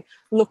to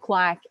look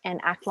like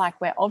and act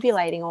like we're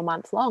ovulating all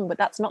month long, but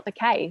that's not the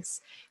case.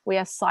 We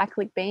are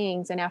cyclic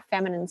beings, and our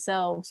feminine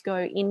selves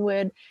go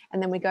inward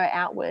and then we go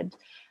outward.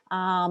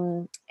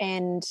 And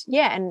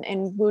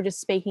we're just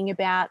speaking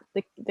about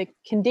the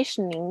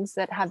conditionings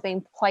that have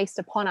been placed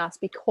upon us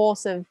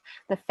because of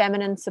the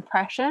feminine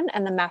suppression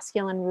and the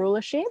masculine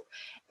rulership.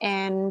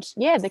 And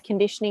the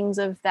conditionings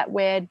of that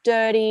we're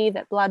dirty,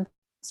 that blood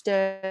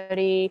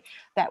dirty,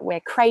 that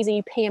we're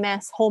crazy,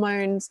 PMS,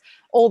 hormones,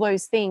 all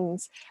those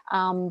things.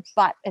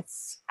 But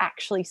it's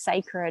actually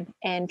sacred.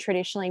 And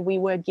traditionally we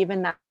were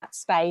given that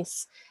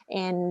space.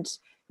 And,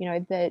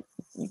 that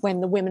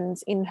when the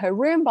woman's in her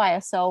room by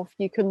herself,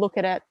 you could look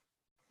at it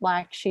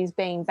like she's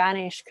being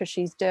banished because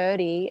she's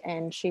dirty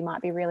and she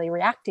might be really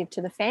reactive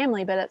to the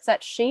family, but it's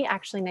that she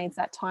actually needs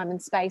that time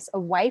and space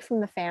away from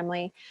the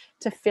family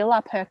to fill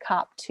up her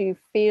cup, to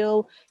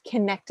feel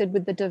connected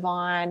with the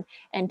divine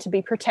and to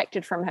be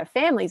protected from her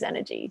family's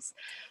energies.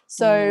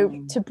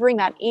 So to bring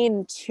that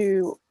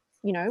into,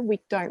 we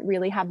don't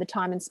really have the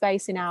time and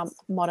space in our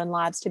modern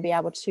lives to be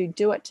able to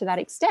do it to that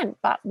extent,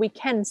 but we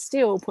can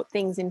still put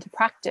things into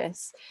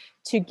practice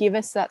to give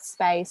us that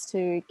space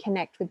to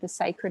connect with the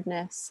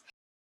sacredness.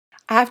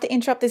 I have to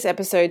interrupt this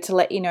episode to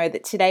let you know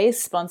that today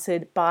is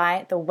sponsored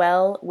by the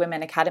Well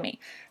Women Academy.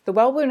 The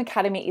Well Women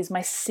Academy is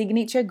my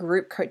signature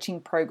group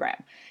coaching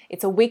program.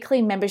 It's a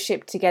weekly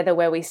membership together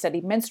where we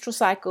study menstrual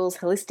cycles,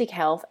 holistic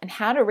health, and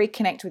how to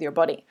reconnect with your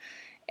body.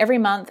 Every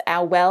month,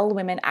 our Well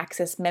Women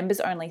access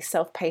members-only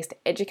self-paced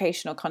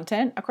educational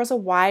content across a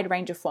wide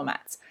range of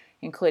formats,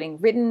 including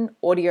written,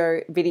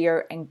 audio,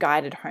 video, and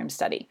guided home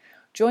study.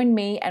 Join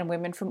me and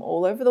women from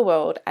all over the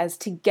world as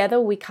together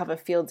we cover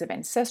fields of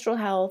ancestral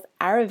health,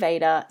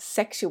 Ayurveda,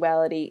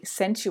 sexuality,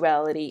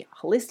 sensuality,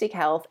 holistic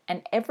health,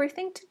 and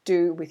everything to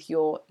do with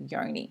your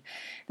yoni.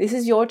 This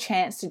is your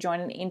chance to join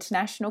an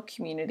international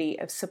community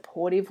of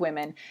supportive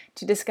women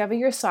to discover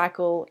your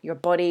cycle, your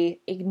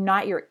body,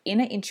 ignite your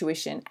inner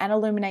intuition, and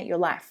illuminate your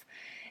life.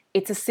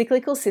 It's a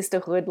cyclical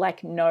sisterhood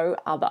like no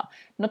other.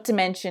 Not to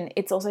mention,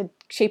 it's also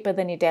cheaper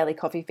than your daily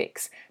coffee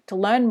fix. To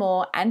learn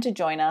more and to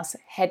join us,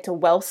 head to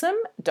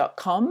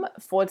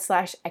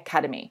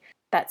wellsome.com/academy.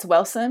 That's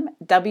Wellsome,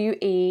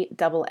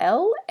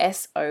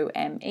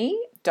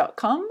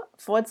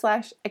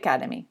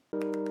 WELLSOME.com/academy.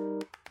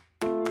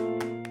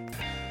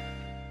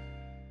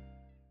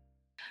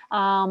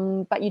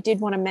 But you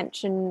did want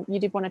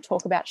to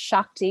talk about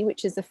Shakti,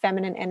 which is the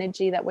feminine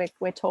energy that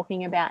we're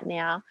talking about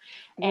now.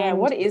 And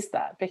what is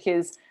that?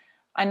 Because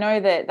I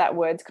know that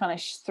word's kind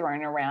of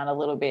thrown around a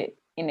little bit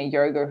in a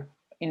yoga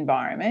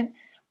environment,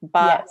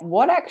 but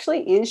what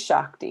actually is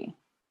Shakti?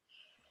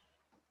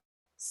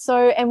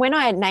 So, and when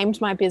I had named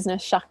my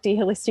business Shakti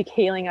Holistic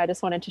Healing, I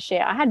just wanted to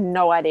share, I had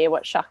no idea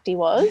what Shakti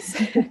was.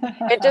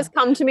 It just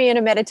come to me in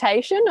a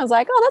meditation. I was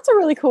like, oh, that's a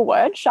really cool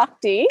word,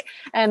 Shakti.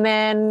 And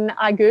then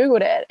I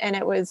Googled it and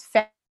it was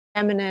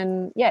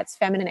feminine. Yeah, it's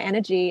feminine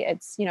energy.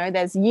 It's,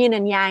 there's yin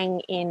and yang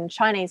in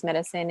Chinese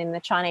medicine, in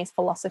the Chinese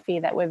philosophy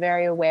that we're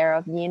very aware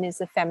of. Yin is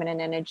the feminine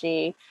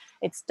energy.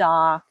 It's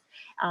dark.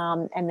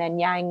 And then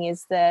yang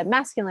is the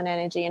masculine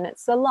energy and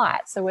it's the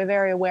light. So we're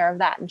very aware of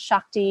that. And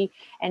Shakti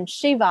and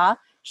Shiva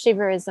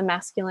is the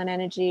masculine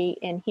energy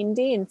in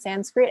Hindi, in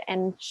Sanskrit,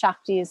 and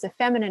Shakti is the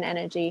feminine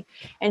energy.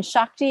 And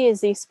Shakti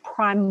is this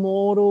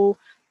primordial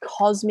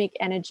cosmic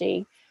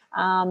energy.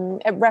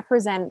 It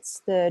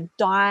represents the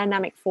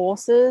dynamic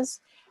forces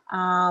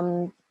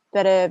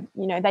that are,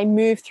 they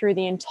move through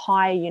the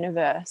entire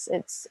universe.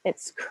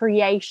 It's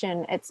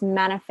creation, it's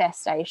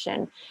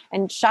manifestation.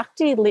 And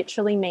Shakti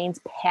literally means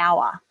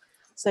power.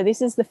 So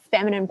this is the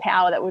feminine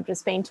power that we've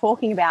just been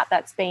talking about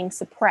that's being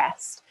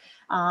suppressed.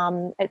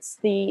 It's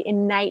the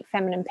innate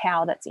feminine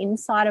power that's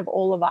inside of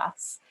all of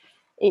us.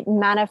 It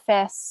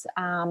manifests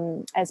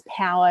as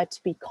power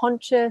to be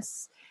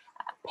conscious,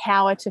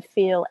 power to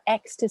feel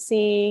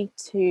ecstasy,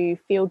 to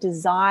feel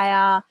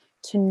desire,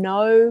 to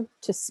know,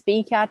 to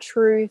speak our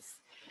truth,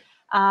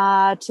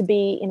 to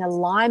be in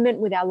alignment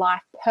with our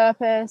life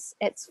purpose.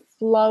 It's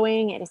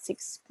flowing, it's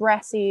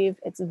expressive,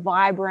 it's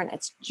vibrant,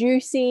 it's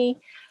juicy,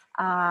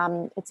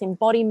 it's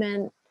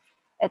embodiment,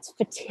 it's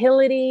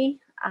fertility,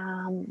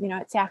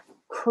 it's our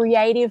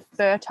creative,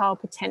 fertile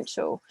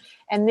potential.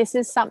 And this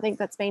is something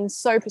that's been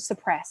so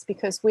suppressed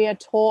because we are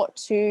taught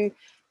to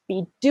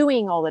be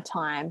doing all the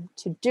time,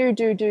 to do.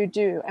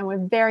 And we're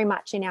very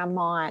much in our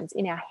minds,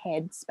 in our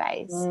head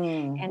space.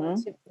 Mm-hmm.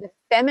 And the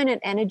feminine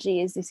energy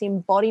is this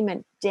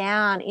embodiment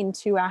down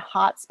into our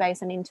heart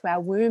space and into our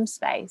womb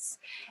space.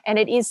 And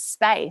it is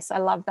space. I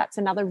love that's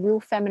another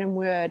real feminine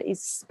word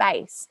is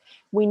space.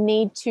 We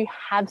need to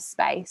have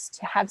space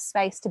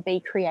to be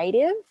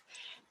creative,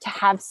 to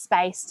have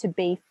space to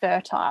be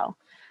fertile.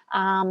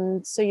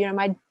 So,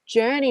 my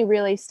journey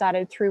really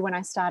started through when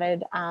I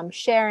started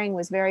sharing,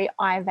 was very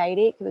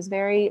Ayurvedic. It was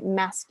very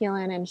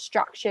masculine and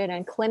structured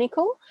and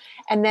clinical.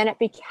 And then it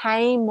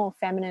became more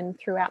feminine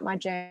throughout my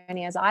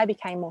journey as I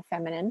became more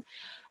feminine.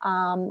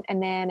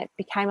 And then it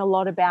became a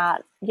lot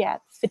about,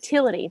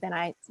 fertility. Then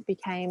I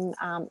became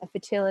a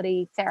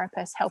fertility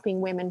therapist,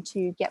 helping women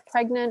to get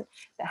pregnant,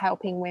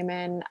 helping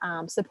women,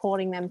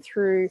 supporting them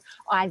through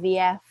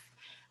IVF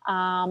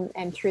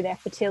and through their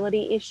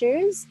fertility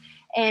issues.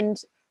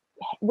 And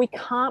we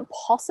can't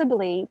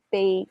possibly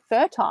be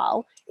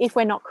fertile if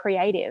we're not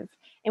creative.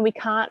 And we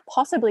can't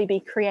possibly be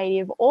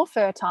creative or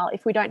fertile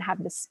if we don't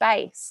have the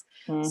space.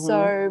 Mm-hmm.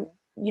 So,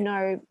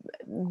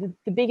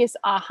 the biggest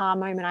aha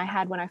moment I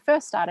had when I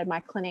first started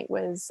my clinic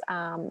was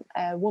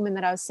a woman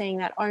that I was seeing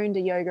that owned a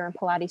yoga and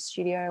Pilates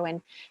studio,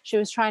 and she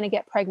was trying to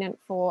get pregnant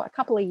for a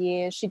couple of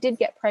years. She did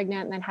get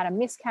pregnant and then had a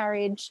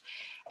miscarriage,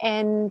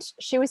 and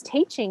she was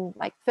teaching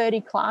like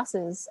 30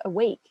 classes a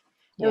week.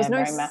 There was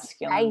no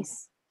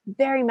space.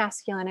 Very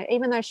masculine.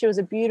 Even though she was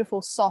a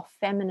beautiful, soft,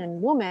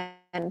 feminine woman,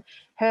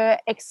 her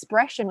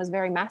expression was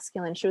very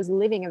masculine. She was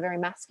living a very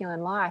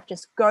masculine life,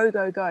 just go,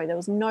 go, go. There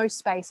was no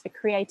space for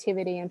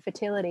creativity and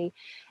fertility.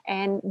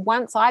 And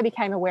once I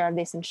became aware of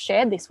this and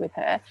shared this with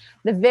her,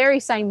 the very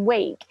same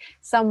week,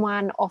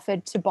 someone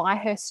offered to buy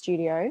her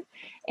studio.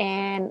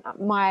 And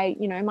my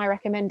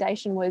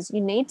recommendation was,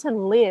 you need to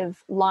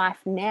live life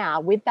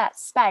now with that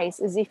space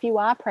as if you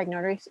are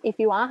pregnant, or if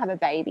you have a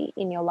baby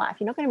in your life.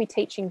 You're not going to be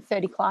teaching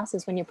 30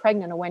 classes when you're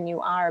pregnant or when you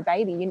are a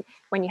baby.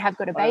 When you have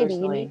got a baby,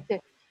 you need to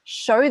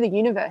show the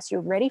universe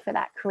you're ready for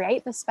that.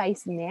 Create the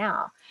space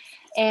now.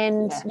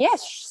 And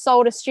yes,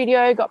 sold a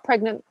studio, got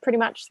pregnant pretty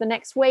much the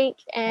next week,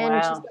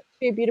 and she's got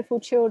 2 beautiful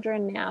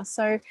children now.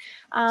 So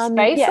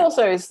space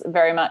also is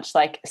very much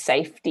like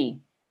safety,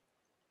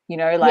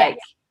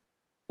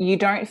 you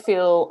don't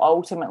feel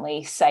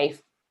ultimately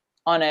safe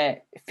on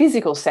a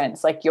physical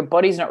sense. Like your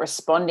body's not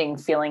responding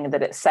feeling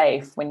that it's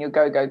safe when you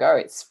go, go, go.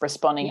 It's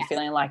responding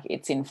feeling like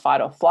it's in fight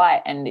or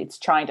flight, and it's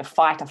trying to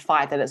fight a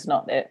fight that it's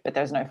not there, but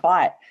there's no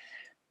fight.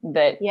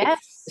 That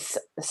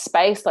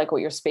space, like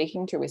what you're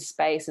speaking to with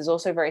space, is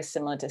also very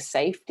similar to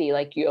safety.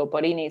 Like your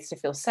body needs to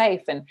feel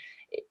safe, and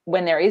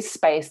when there is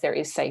space, there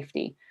is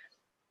safety.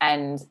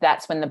 And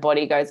that's when the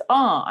body goes,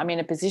 oh, I'm in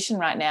a position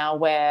right now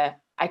where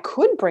I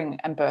could bring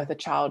and birth a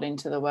child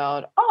into the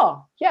world.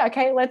 Oh, yeah,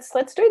 okay, let's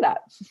do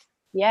that.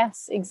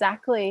 Yes,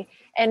 exactly.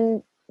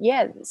 And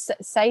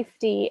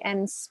safety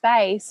and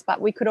space, but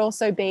we could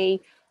also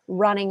be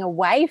running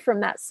away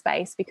from that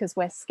space because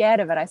we're scared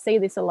of it. I see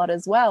this a lot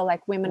as well.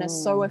 Like women are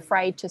so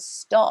afraid to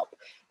stop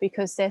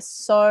because they're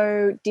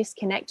so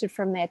disconnected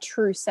from their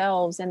true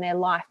selves and their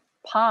life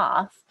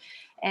path.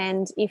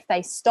 And if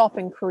they stop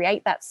and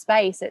create that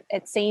space,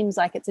 it seems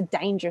like it's a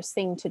dangerous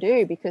thing to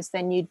do, because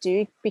then you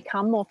do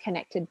become more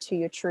connected to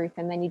your truth,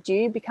 and then you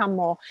do become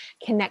more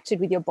connected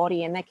with your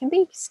body. And there can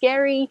be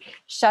scary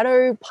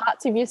shadow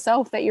parts of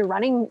yourself that you're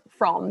running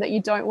from that you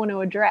don't want to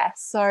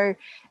address. So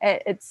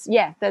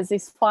there's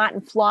this fight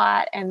and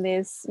flight, and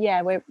there's,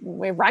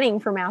 we're running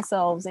from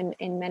ourselves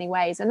in many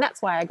ways. And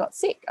that's why I got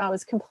sick. I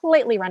was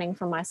completely running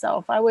from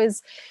myself. I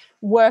was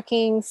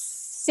working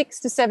 6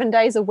 to 7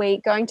 days a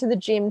week, going to the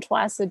gym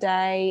twice a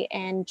day,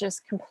 and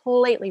just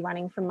completely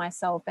running from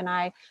myself. And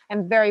I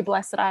am very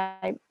blessed that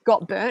I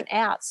got burnt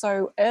out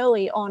so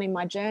early on in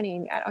my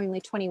journey. At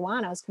only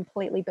 21, I was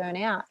completely burnt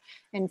out.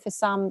 And for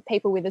some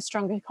people with a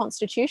stronger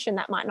constitution,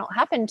 that might not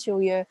happen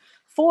till you're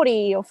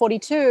 40 or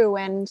 42.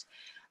 And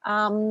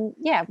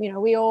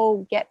we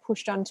all get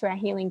pushed onto our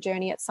healing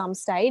journey at some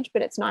stage,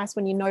 but it's nice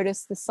when you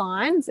notice the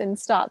signs and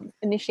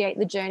initiate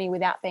the journey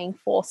without being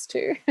forced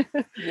to.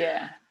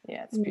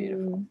 It's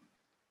beautiful.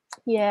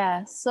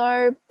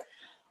 So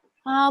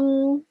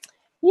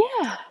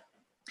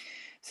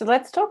so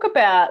let's talk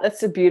about,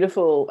 that's a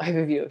beautiful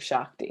overview of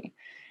Shakti.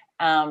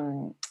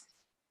 How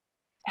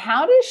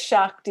does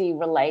Shakti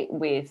relate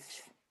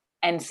with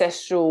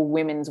ancestral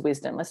women's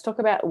wisdom? Let's talk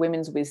about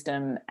women's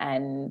wisdom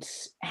and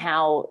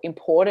how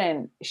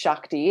important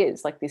Shakti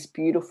is, like this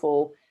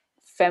beautiful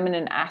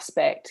feminine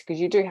aspect, because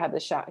you do have the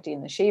Shakti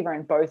and the Shiva,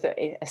 and both are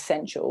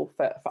essential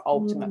for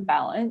ultimate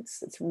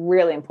balance. It's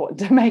really important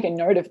to make a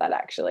note of that,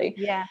 actually.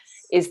 Yes.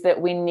 Is that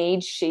we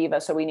need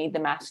Shiva, so we need the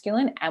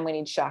masculine, and we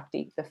need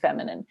Shakti, the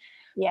feminine.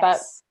 Yes.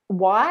 But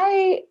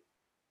why,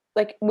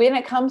 like when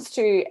it comes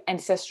to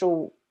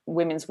ancestral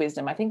women's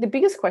wisdom, I think the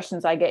biggest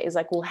questions I get is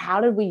like, well, how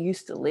did we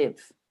used to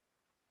live?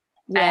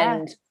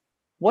 And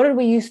what did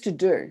we used to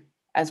do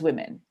as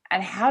women?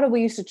 And how do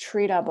we used to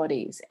treat our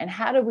bodies? And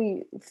how do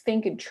we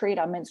think and treat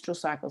our menstrual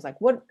cycles? Like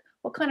what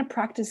kind of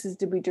practices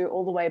did we do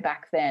all the way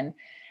back then?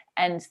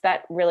 And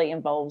that really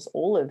involves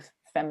all of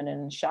feminine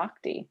and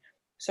Shakti.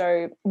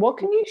 So what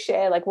can you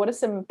share? Like what are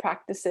some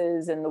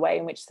practices and the way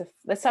in which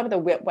let's start with the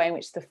way in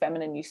which the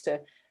feminine used to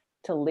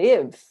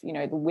live,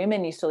 the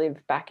women used to live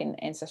back in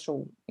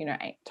ancestral,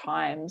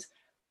 times.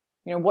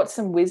 What's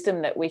some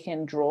wisdom that we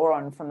can draw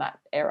on from that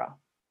era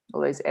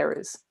or those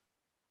eras?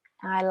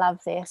 I love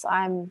this.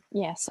 I'm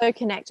so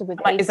connected with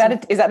is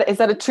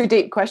that a too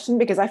deep question?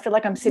 Because I feel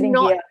like I'm sitting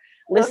here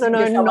listening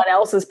to someone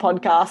else's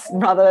podcast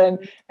rather than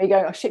me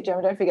going, oh shit,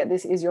 Gemma, don't forget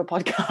this is your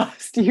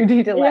podcast. You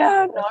need to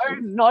no,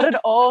 not at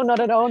all, not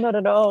at all, not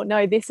at all.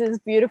 No, this is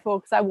beautiful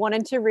because I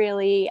wanted to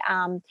really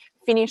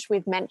finish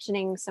with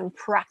mentioning some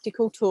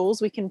practical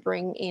tools we can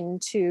bring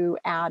into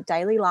our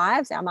daily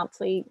lives, our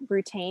monthly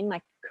routine,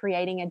 like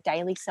creating a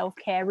daily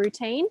self-care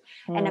routine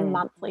and a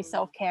monthly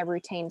self-care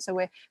routine. So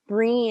we're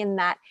bringing in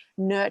that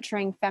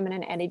nurturing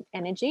feminine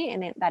energy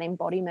and that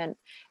embodiment.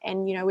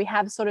 And, you know, we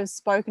have sort of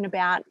spoken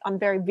about, I'm a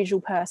very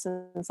visual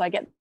person, so I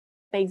get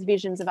these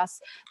visions of us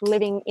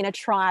living in a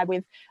tribe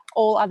with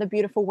all other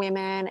beautiful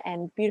women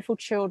and beautiful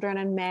children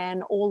and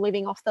men all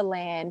living off the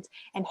land,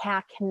 and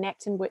how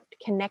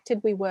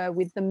connected we were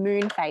with the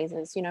moon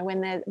phases. You know,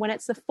 when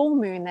it's the full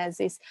moon,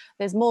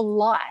 there's more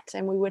light,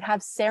 and we would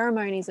have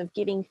ceremonies of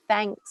giving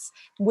thanks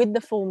with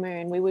the full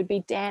moon. We would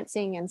be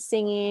dancing and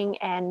singing,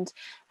 and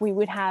we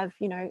would have,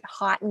 you know,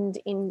 heightened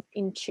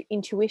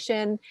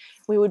intuition.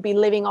 We would be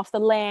living off the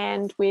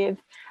land with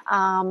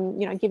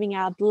you know, giving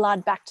our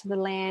blood back to the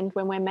land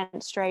when we're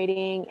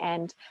menstruating,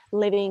 and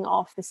living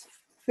off this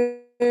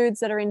foods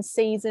that are in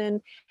season.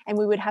 And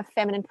we would have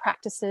feminine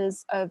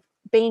practices of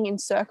being in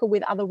circle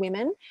with other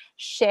women,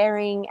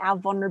 sharing our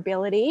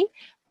vulnerability,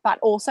 but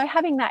also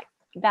having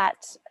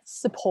that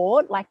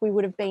support. Like, we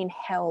would have been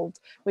held.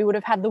 We would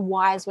have had the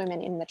wise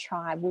women in the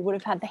tribe. We would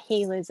have had the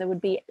healers. There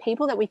would be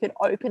people that we could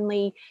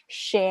openly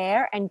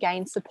share and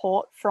gain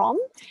support from.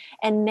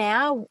 And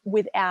now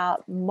with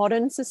our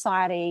modern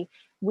society,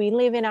 we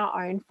live in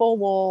our own four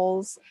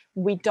walls.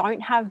 We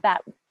don't have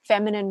that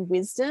feminine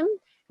wisdom.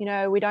 You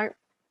know, we don't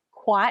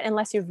quite,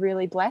 unless you're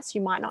really blessed,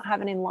 you might not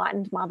have an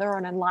enlightened mother or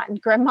an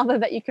enlightened grandmother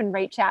that you can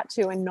reach out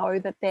to and know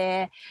that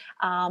their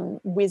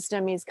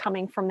wisdom is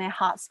coming from their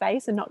heart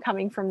space and not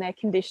coming from their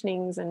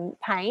conditionings and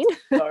pain.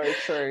 So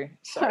true.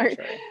 So true.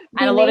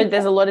 And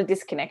there's a lot of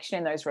disconnection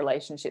in those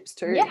relationships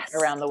too,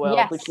 around the world,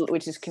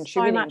 which is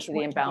contributing to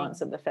the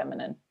imbalance of the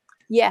feminine.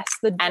 Yes.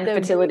 The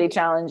fertility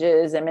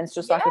challenges and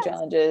menstrual cycle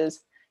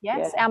challenges.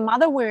 Yes, our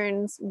mother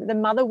wounds, the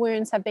mother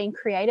wounds have been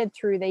created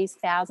through these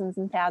thousands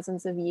and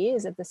thousands of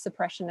years of the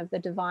suppression of the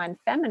divine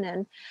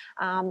feminine,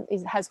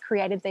 has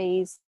created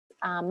these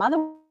mother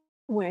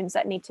wounds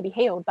that need to be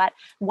healed. But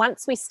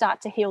once we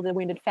start to heal the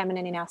wounded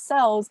feminine in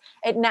ourselves,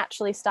 it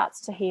naturally starts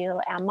to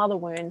heal our mother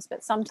wounds.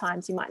 But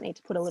sometimes you might need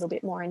to put a little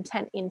bit more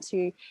intent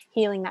into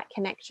healing that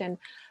connection.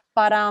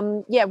 But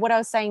what I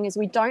was saying is,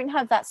 we don't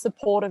have that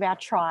support of our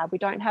tribe. We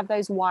don't have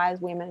those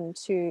wise women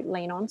to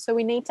lean on. So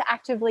we need to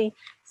actively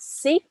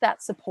seek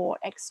that support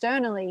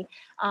externally,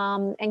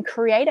 and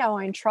create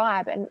our own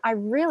tribe. And I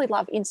really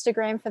love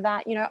Instagram for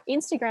that. You know,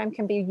 Instagram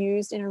can be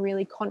used in a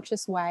really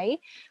conscious way.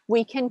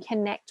 We can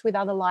connect with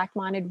other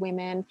like-minded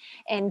women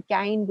and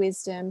gain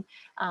wisdom,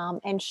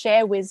 and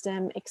share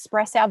wisdom,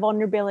 express our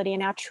vulnerability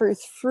and our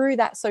truth through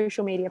that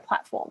social media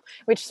platform,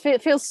 which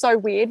feels so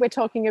weird. We're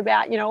talking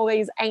about, you know, all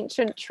these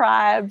ancient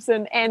tribes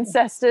and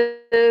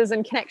ancestors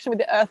and connection with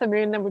the earth and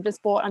moon that we've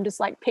just bought. I'm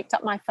just like picked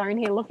up my phone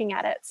here looking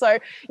at it. So,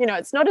 you know,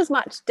 it's not as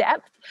much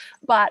depth,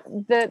 but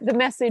the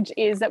message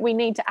is that we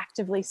need to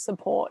actively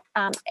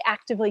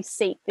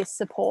seek this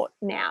support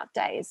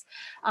nowadays.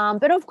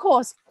 But of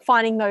course,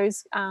 finding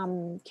those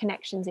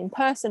connections in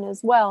person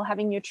as well,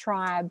 having your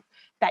tribe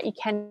that you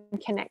can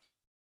connect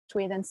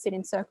with and sit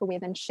in circle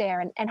with and share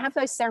and have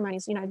those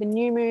ceremonies. You know, the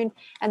new moon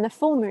and the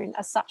full moon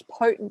are such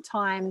potent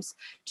times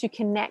to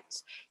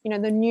connect. You know,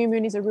 the new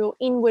moon is a real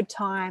inward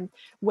time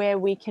where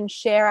we can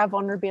share our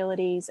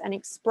vulnerabilities and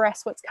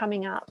express what's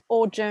coming up,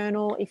 or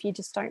journal if you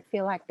just don't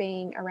feel like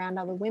being around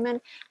other women.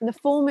 And the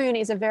full moon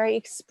is a very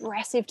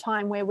expressive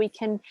time where we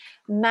can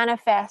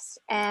manifest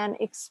and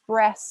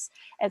express.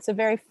 It's a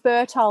very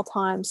fertile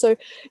time. So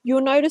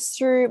you'll notice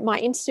through my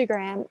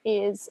Instagram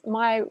is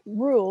my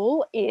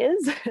rule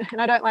is,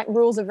 and I don't like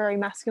rules, a very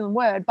masculine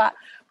word, but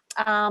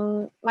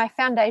my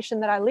foundation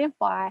that I live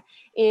by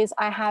is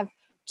I have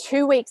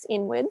 2 weeks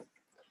inward.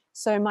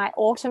 So my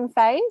autumn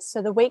phase,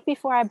 so the week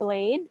before I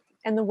bleed,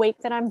 and the week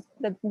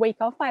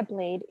of my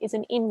bleed is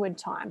an inward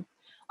time.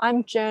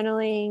 I'm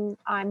journaling,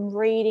 I'm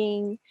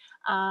reading,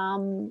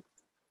 I'm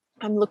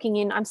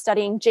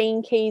studying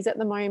gene keys at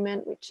the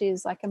moment, which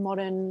is like a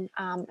modern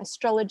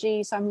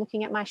astrology. So I'm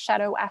looking at my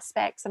shadow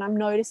aspects and I'm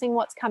noticing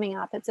what's coming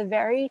up.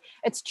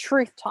 It's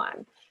truth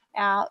time.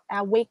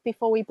 Our week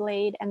before we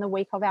bleed and the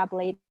week of our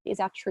bleed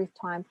is our truth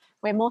time.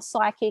 We're more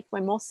psychic,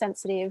 we're more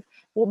sensitive,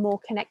 we're more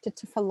connected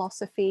to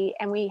philosophy,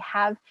 and we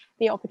have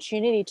the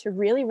opportunity to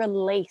really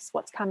release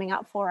what's coming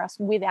up for us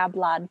with our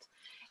blood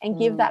and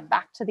give that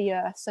back to the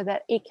earth so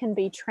that it can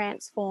be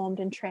transformed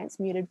and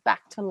transmuted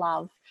back to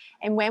love.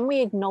 And when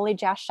we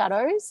acknowledge our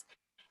shadows,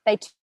 they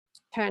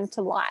turn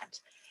to light.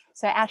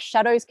 So our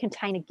shadows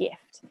contain a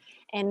gift.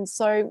 And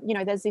so, you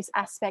know, there's this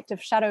aspect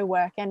of shadow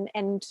work and,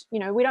 you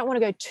know, we don't want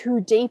to go too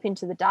deep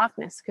into the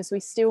darkness because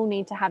we still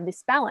need to have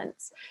this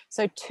balance.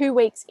 So 2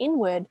 weeks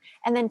inward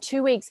and then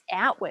 2 weeks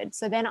outward.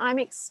 So then I'm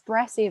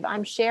expressive,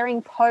 I'm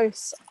sharing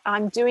posts,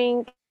 I'm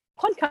doing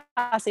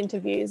podcast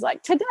interviews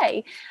like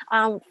today,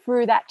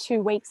 through that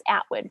 2 weeks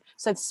outward.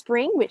 So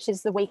spring, which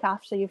is the week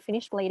after you've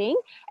finished bleeding,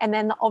 and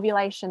then the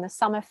ovulation, the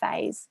summer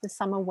phase, the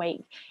summer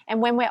week.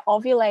 And when we're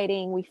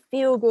ovulating, we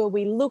feel good,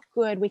 we look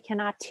good, we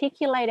can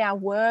articulate our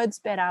words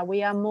better,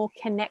 we are more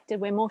connected,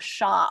 we're more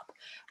sharp,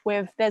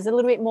 there's a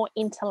little bit more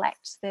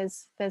intellect,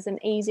 there's an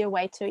easier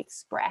way to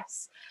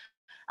express.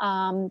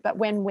 But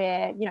when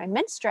we're,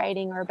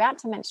 menstruating or about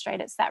to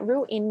menstruate, it's that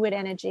real inward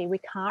energy. We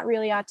can't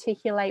really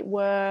articulate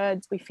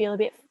words. We feel a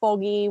bit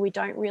foggy. We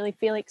don't really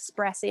feel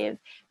expressive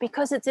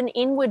because it's an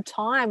inward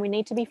time. We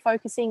need to be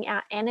focusing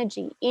our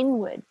energy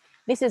inward.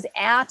 This is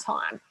our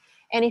time.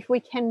 And if we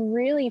can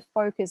really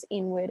focus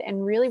inward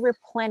and really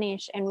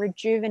replenish and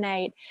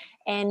rejuvenate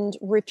and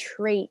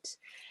retreat,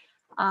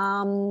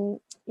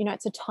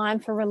 it's a time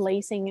for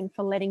releasing and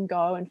for letting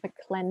go and for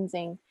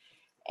cleansing.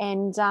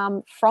 And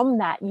from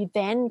that, you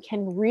then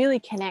can really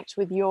connect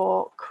with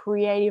your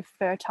creative,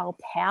 fertile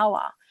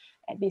power,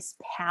 this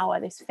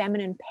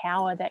feminine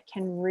power that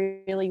can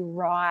really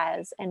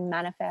rise and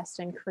manifest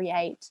and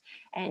create.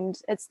 And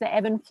it's the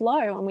ebb and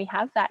flow. And we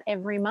have that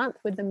every month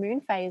with the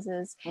moon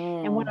phases.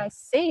 And what I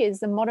see is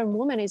the modern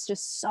woman is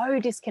just so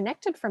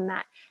disconnected from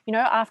that.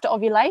 After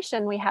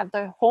ovulation, we have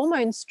the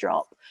hormones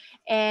drop,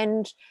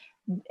 and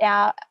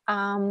our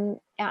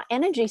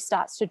energy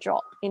starts to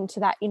drop into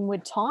that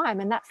inward time,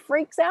 and that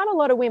freaks out a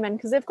lot of women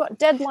because they've got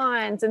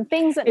deadlines and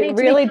things that need to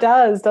be. It really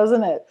does,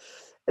 doesn't it?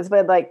 It's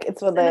where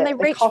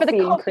the coffee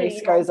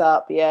increase goes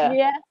up.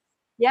 Yeah,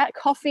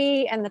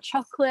 coffee and the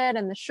chocolate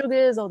and the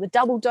sugars, or the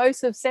double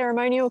dose of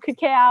ceremonial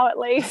cacao at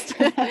least.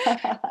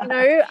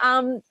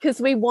 Because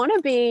we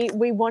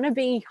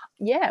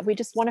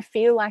just want to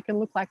feel like and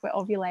look like we're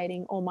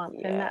ovulating all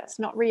month, and that's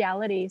not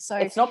reality. So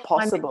it's not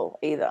possible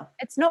either.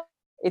 It's not.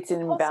 It's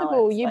in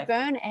possible. imbalance. You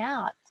burn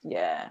out.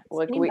 Yeah.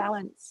 It's in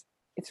imbalance.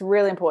 It's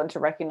really important to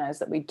recognize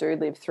that we do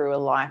live through a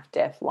life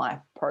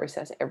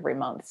process every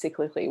month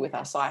cyclically with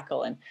our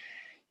cycle, and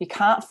you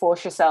can't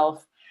force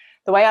yourself.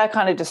 The way I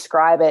kind of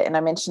describe it, and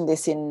I mentioned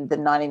this in the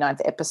 99th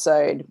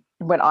episode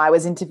when I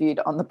was interviewed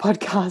on the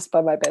podcast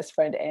by my best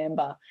friend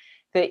Amber,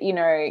 that,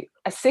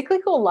 a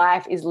cyclical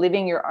life is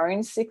living your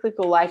own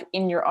cyclical life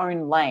in your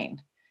own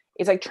lane.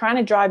 It's like trying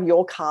to drive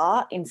your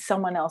car in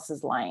someone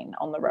else's lane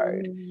on the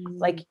road.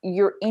 Like,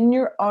 you're in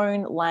your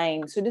own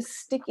lane. So just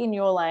stick in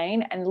your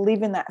lane and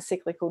live in that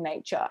cyclical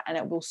nature, and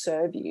it will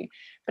serve you.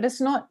 But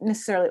it's not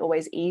necessarily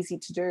always easy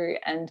to do.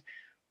 And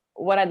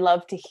what I'd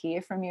love to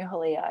hear from you,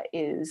 Holliea,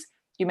 is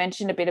you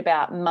mentioned a bit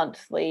about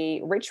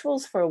monthly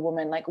rituals for a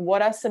woman. Like,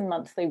 what are some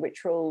monthly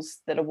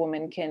rituals that a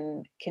woman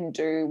can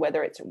do,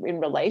 whether it's in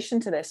relation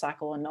to their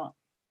cycle or not?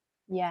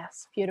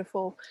 Yes,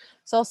 beautiful.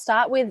 So I'll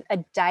start with a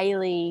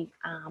daily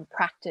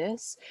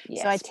practice.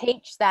 Yes. So I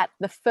teach that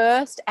the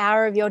first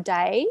hour of your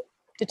day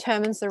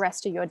determines the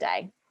rest of your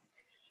day.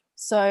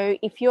 So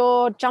if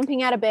you're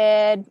jumping out of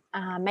bed,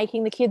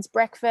 making the kids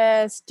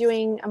breakfast,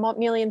 doing a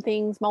million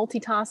things,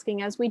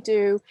 multitasking as we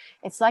do,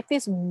 it's like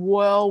this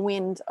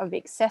whirlwind of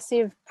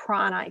excessive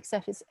prana,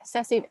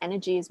 excessive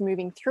energy is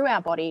moving through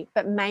our body,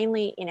 but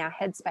mainly in our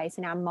headspace,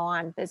 in our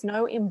mind. There's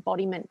no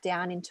embodiment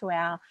down into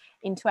our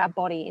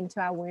body, into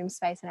our womb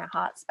space and our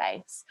heart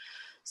space.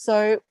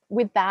 So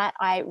with that,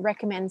 I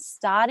recommend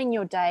starting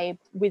your day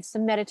with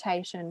some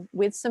meditation,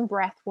 with some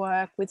breath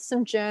work, with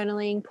some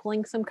journaling,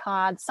 pulling some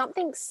cards,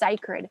 something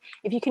sacred.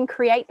 If you can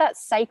create that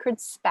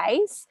sacred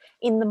space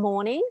in the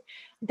morning,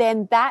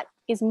 then that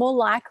is more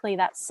likely,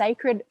 that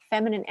sacred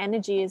feminine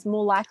energy is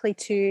more likely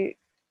to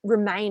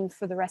remain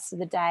for the rest of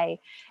the day.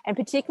 And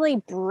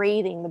particularly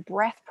breathing, the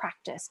breath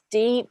practice,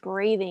 deep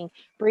breathing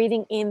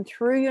in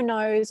through your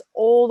nose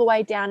all the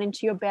way down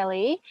into your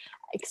belly,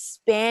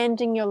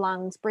 expanding your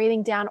lungs,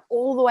 breathing down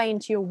all the way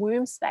into your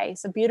womb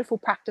space. A beautiful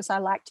practice I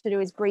like to do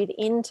is breathe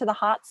into the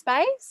heart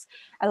space,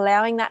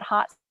 allowing that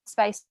heart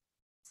space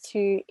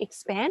to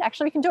expand.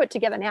 Actually, we can do it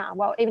together now.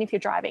 Well, even if you're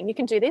driving, you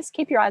can do this.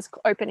 Keep your eyes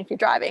open if you're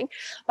driving,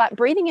 but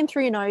breathing in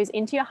through your nose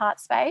into your heart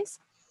space,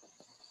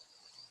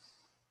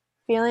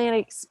 feeling it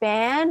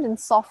expand and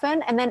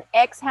soften, and then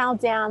exhale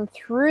down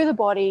through the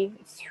body,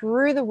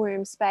 through the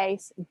womb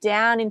space,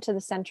 down into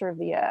the center of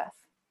the earth.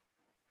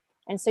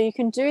 And so you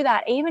can do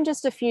that even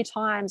just a few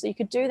times. You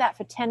could do that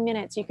for 10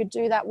 minutes. You could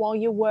do that while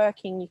you're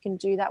working. You can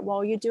do that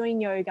while you're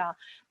doing yoga.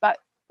 But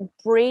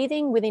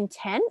breathing with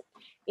intent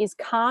is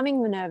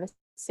calming the nervous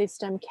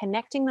system,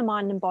 connecting the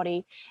mind and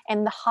body.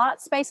 And the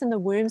heart space and the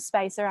womb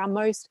space are our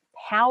most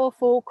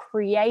powerful,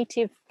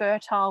 creative,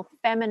 fertile,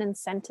 feminine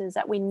centers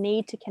that we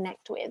need to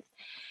connect with.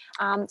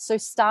 So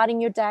starting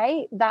your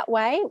day that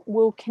way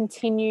will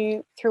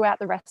continue throughout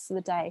the rest of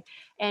the day.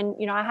 And,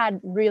 I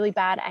had really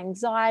bad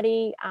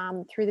anxiety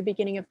through the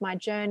beginning of my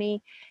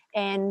journey.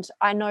 And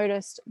I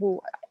noticed,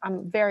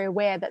 I'm very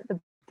aware that the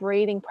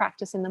breathing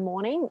practice in the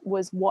morning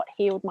was what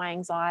healed my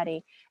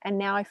anxiety. And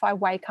now if I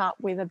wake up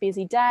with a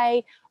busy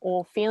day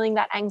or feeling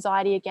that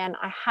anxiety again,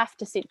 I have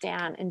to sit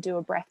down and do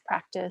a breath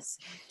practice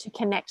to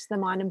connect the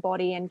mind and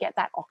body and get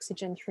that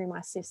oxygen through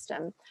my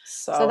system.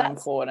 So that's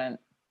important.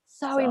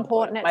 So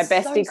important. My It's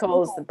bestie so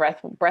calls simple.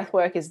 the breath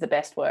work is the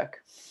best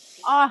work.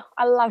 Oh,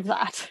 I love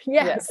that.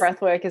 Yes. Yeah,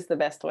 breath work is the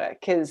best work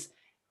because,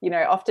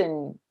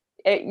 often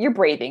you're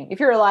breathing. If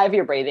you're alive,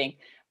 you're breathing.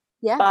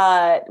 Yes.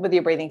 But whether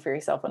you're breathing for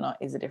yourself or not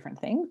is a different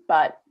thing.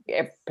 But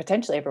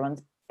potentially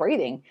everyone's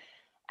breathing.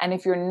 And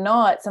if you're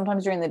not,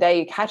 sometimes during the day,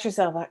 you catch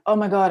yourself like, oh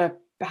my God,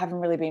 I haven't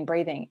really been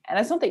breathing. And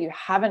it's not that you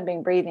haven't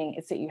been breathing,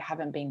 it's that you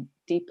haven't been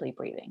deeply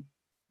breathing.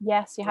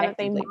 Yes, you haven't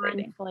been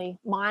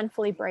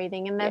mindfully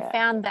breathing. And they've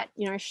found that,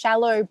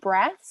 shallow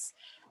breaths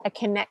are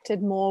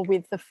connected more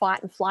with the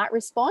fight and flight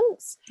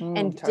response,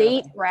 and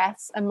deep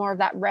breaths are more of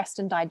that rest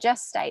and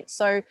digest state.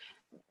 So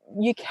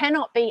you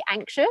cannot be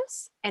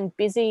anxious and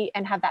busy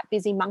and have that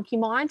busy monkey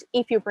mind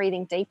if you're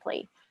breathing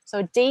deeply. So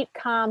a deep,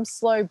 calm,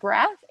 slow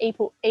breath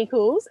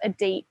equals a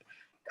deep,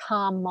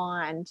 calm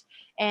mind.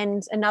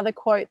 And another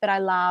quote that I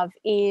love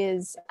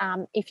is,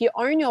 if you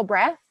own your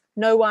breath,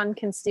 no one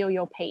can steal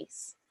your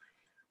peace.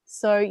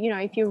 So,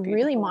 if you're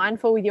really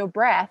mindful with your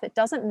breath, it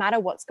doesn't matter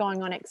what's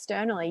going on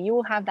externally. You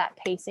will have that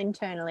peace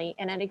internally,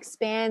 and it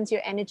expands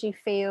your energy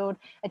field.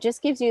 It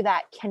just gives you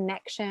that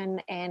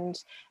connection and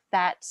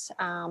that,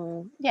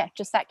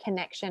 just that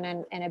connection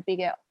and a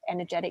bigger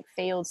energetic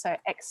field. So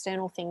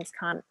external things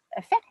can't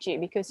affect you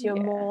because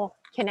you're more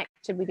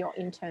connected with your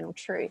internal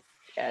truth.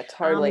 Yeah,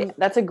 totally.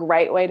 That's a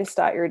great way to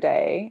start your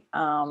day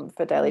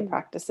for daily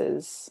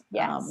practices.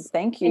 Yes.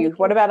 Thank you.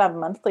 What about our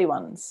monthly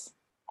ones?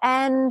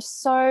 And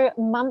so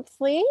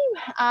monthly,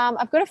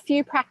 I've got a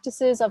few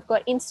practices. I've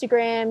got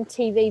Instagram,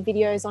 TV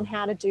videos on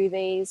how to do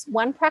these.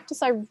 One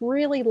practice I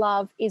really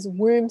love is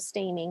womb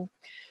steaming.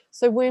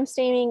 So womb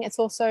steaming, it's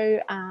also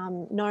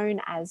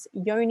known as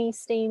yoni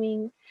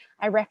steaming.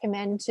 I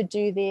recommend to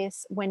do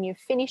this when you've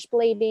finished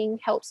bleeding,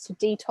 helps to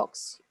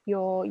detox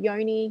your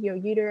yoni, your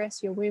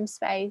uterus, your womb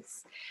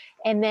space.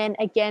 And then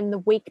again, the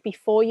week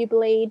before you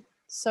bleed,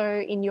 so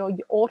in your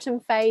autumn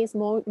phase,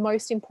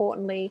 most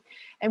importantly.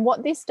 And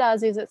what this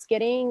does is it's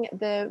getting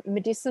the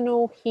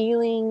medicinal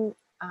healing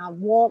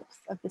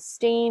warmth of the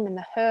steam and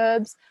the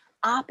herbs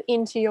up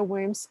into your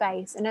womb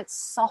space, and it's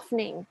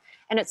softening.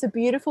 And it's a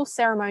beautiful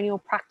ceremonial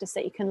practice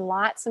that you can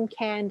light some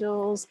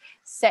candles,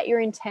 set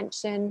your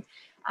intention,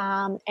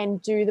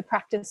 and do the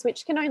practice,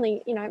 which can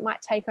only, it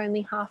might take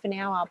only half an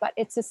hour, but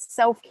it's a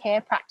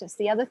self-care practice.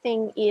 The other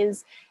thing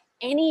is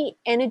any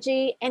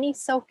energy, any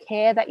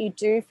self-care that you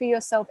do for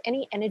yourself,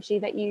 any energy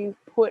that you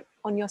put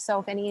on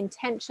yourself, any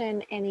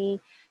intention, any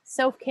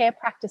self-care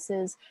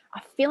practices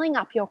are filling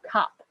up your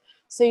cup.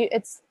 So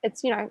it's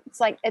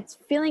like it's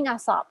filling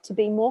us up to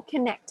be more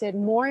connected,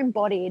 more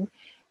embodied.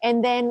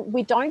 And then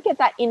we don't get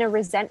that inner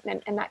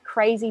resentment and that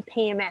crazy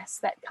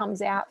PMS that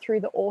comes out through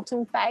the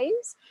autumn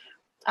phase.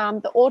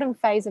 The autumn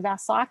phase of our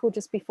cycle,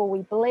 just before we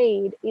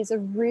bleed, is a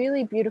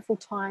really beautiful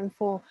time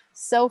for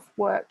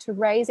self-work, to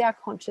raise our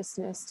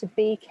consciousness, to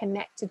be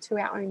connected to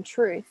our own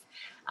truth.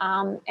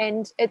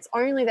 And it's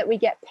only that we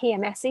get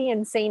PMSy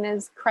and seen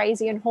as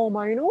crazy and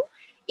hormonal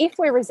if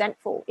we're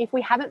resentful, if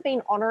we haven't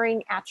been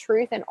honoring our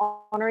truth and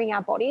honoring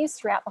our bodies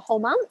throughout the whole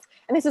month.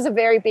 And this is a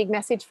very big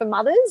message for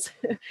mothers.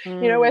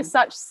 We're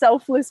such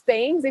selfless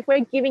beings. If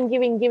we're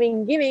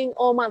giving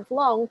all month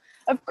long,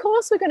 of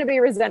course we're going to be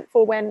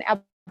resentful when our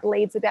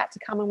bleed's about to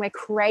come and we're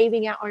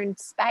craving our own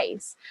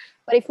space.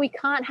 But if we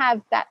can't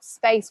have that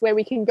space where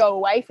we can go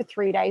away for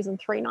 3 days and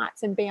 3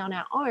 nights and be on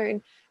our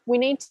own, we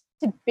need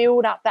to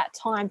build up that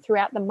time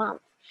throughout the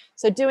month.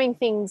 So doing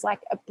things like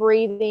a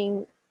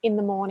breathing in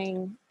the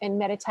morning and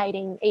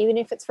meditating, even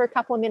if it's for a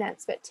couple of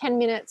minutes, but 10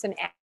 minutes, an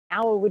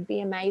hour would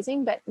be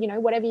amazing. But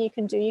whatever you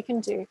can do, you can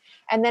do.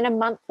 And then a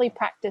monthly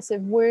practice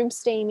of womb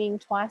steaming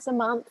twice a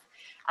month.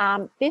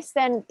 This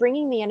then,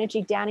 bringing the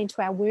energy down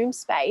into our womb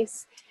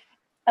space,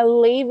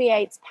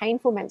 alleviates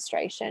painful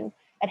menstruation.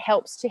 It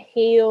helps to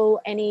heal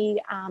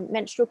any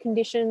menstrual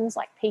conditions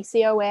like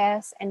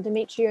PCOS,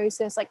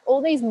 endometriosis, like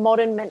all these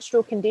modern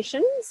menstrual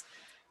conditions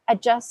are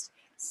just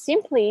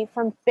simply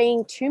from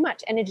being too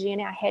much energy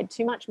in our head,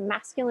 too much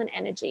masculine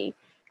energy,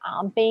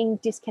 being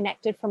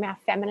disconnected from our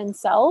feminine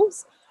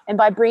selves. And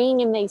by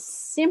bringing in these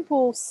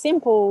simple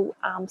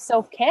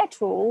self-care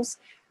tools,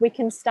 we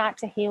can start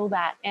to heal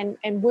that. And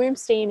womb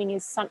steaming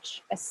is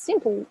such a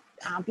simple,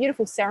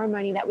 beautiful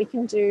ceremony that we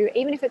can do,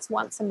 even if it's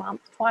once a month,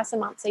 twice a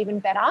month's even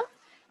better.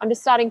 I'm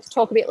just starting to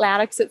talk a bit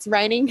louder because it's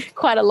raining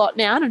quite a lot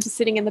now, and I'm just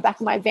sitting in the back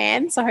of my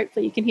van, so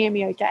hopefully you can hear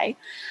me okay.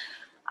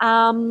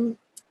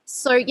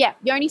 So yeah,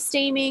 yoni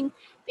steaming.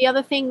 The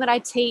other thing that I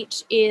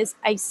teach is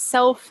a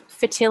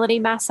self-fertility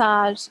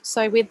massage.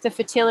 So with the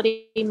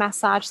fertility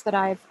massage that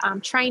I've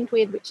trained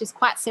with, which is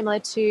quite similar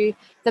to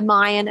the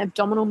Mayan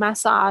abdominal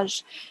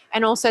massage,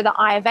 and also the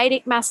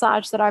Ayurvedic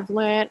massage that I've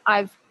learned,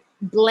 I've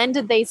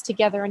blended these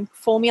together and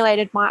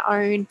formulated my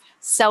own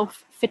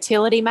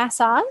self-fertility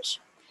massage.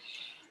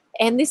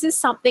 And this is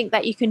something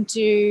that you can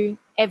do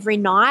every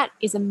night.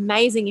 Is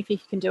amazing if you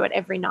can do it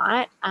every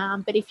night.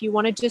 But if you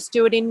want to just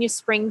do it in your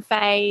spring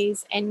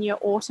phase and your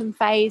autumn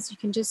phase, you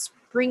can just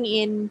bring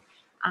in,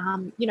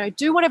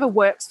 do whatever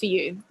works for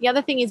you. The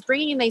other thing is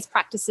bringing in these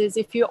practices.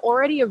 If you're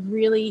already a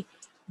really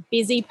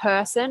busy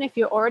person, if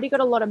you've already got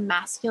a lot of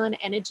masculine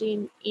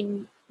energy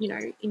in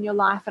your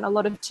life and a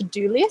lot of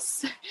to-do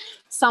lists,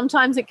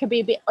 sometimes it can be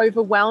a bit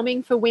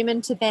overwhelming for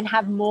women to then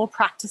have more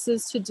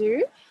practices to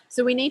do.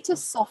 So we need to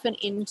soften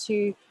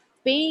into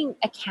being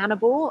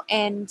accountable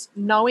and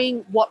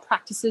knowing what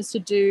practices to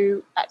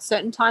do at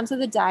certain times of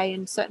the day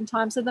and certain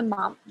times of the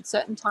month and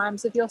certain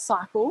times of your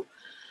cycle,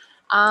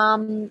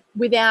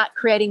 without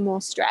creating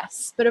more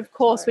stress. But of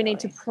course, we need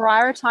to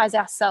prioritize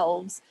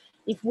ourselves.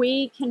 If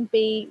we can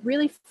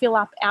really fill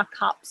up our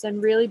cups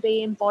and really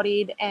be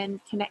embodied and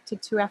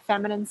connected to our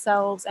feminine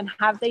selves and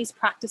have these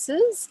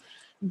practices,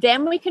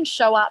 then we can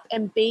show up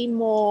and be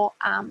more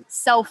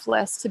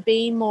selfless, to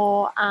be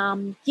more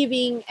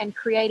giving and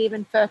creative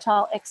and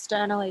fertile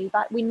externally.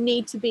 But we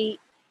need to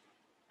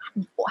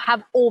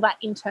have all that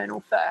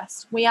internal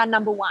first. We are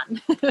number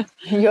one.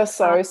 You're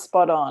so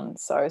spot on.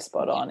 So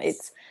spot on.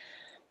 Yes.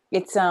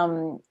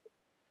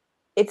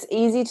 It's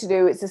easy to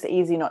do. It's just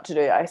easy not to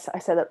do. I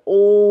say that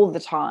all the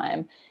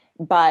time,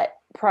 but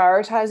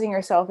prioritizing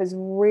yourself is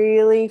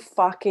really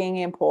fucking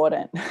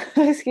important.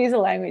 Excuse the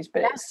language,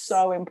 but Yes. It's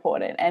so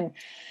important. And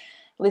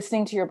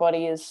listening to your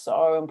body is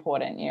so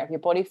important. You know, if your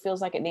body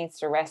feels like it needs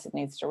to rest, it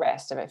needs to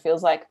rest. If it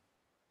feels like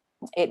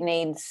it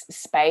needs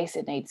space,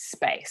 it needs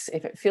space.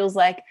 If it feels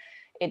like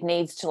it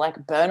needs to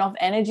like burn off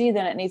energy,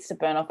 then it needs to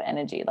burn off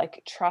energy.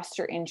 Like, trust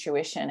your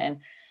intuition. And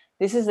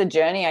this is the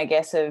journey, I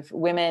guess, of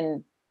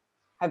women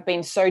have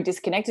been so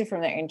disconnected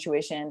from their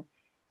intuition.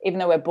 Even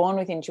though we're born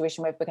with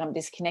intuition, we've become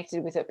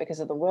disconnected with it because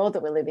of the world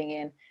that we're living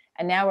in.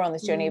 And now we're on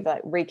this journey of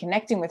like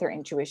reconnecting with our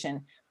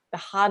intuition. The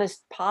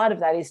hardest part of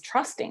that is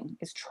trusting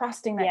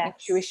that Yes.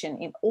 intuition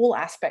in all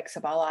aspects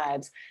of our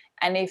lives.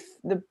 And if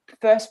the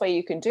first way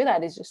you can do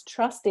that is just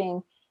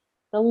trusting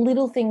the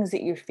little things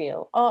that you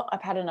feel. Oh,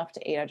 I've had enough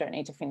to eat. I don't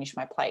need to finish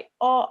my plate.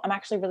 Oh, I'm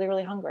actually really,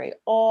 really hungry.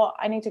 Or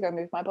I need to go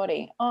move my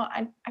body. Oh,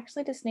 I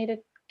actually just need to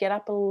get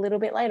up a little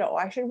bit later.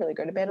 Or I should really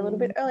go to bed a little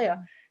bit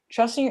earlier.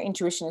 Trusting your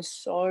intuition is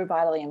so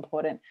vitally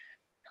important.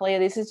 Holliea,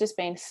 this has just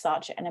been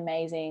such an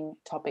amazing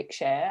topic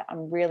share.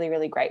 I'm really,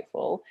 really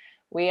grateful.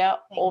 We are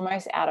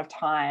almost out of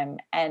time.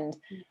 And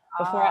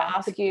before I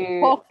ask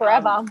you, talk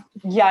forever.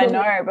 Yeah, I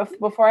know.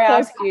 Before I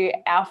ask you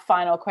our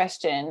final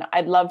question,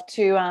 I'd love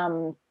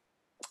to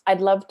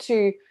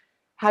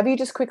have you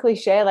just quickly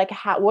share, like,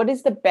 what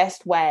is the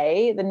best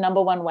way, the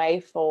number one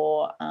way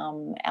for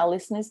our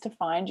listeners to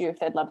find you if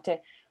they'd love to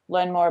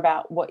learn more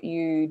about what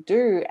you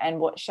do and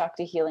what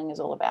Shakti healing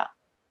is all about?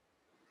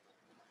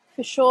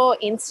 For sure,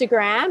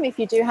 Instagram. If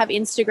you do have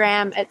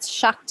Instagram, it's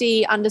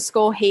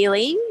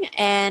Shakti_healing.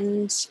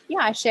 And yeah,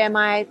 I share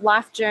my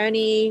life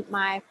journey,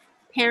 my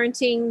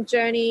parenting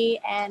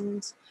journey,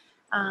 and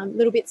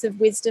little bits of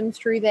wisdom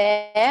through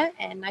there.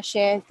 And I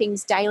share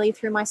things daily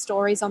through my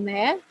stories on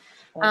there.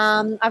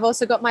 Awesome. I've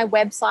also got my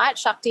website,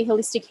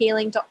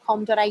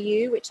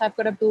 shaktiholistic.healing.com.au, which I've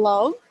got a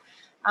blog.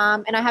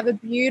 And I have a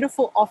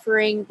beautiful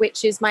offering,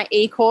 which is my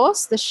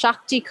e-course. The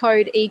Shakti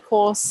Code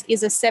e-course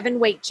is a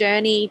 7-week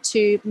journey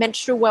to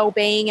menstrual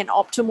well-being and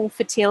optimal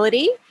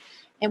fertility.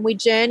 And we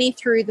journey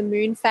through the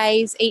moon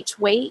phase each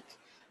week.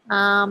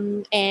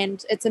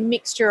 And it's a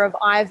mixture of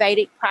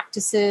Ayurvedic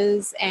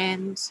practices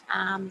and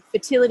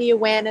fertility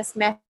awareness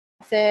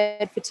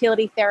method,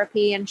 fertility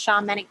therapy, and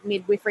shamanic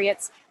midwifery.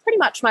 It's pretty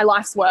much my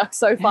life's work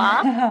so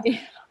far.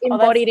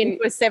 Embodied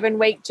into a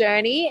 7-week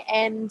journey.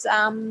 And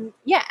our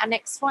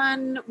next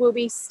one will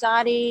be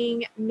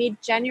starting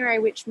mid-January,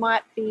 which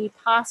might be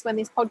past when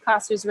this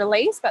podcast is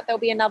released, but there'll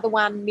be another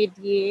one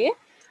mid-year.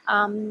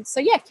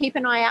 Keep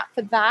an eye out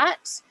for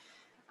that.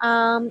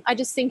 I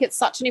just think it's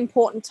such an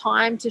important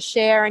time to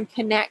share and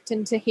connect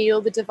and to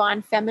heal the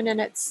divine feminine.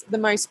 It's the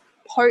most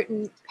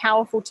potent,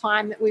 powerful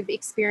time that we've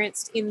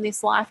experienced in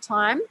this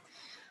lifetime.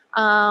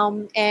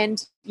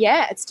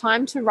 It's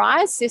time to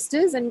rise,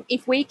 sisters. And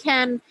if we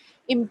can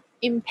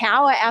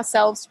empower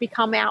ourselves to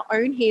become our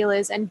own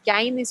healers and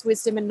gain this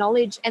wisdom and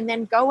knowledge and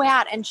then go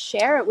out and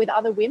share it with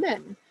other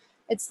women,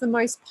 it's the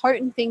most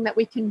potent thing that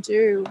we can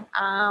do,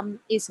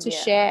 is to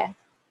share.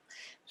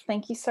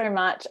 Thank you so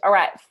much. All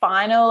right,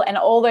 final, and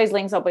all those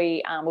links will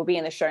be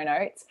in the show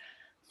notes.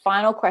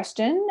 Final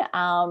question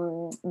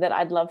that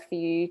I'd love for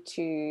you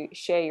to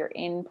share your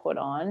input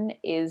on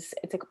is,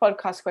 it's a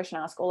podcast question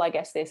I ask all our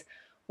guests this.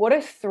 What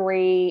are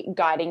 3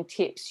 guiding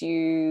tips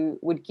you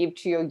would give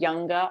to your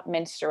younger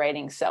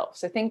menstruating self?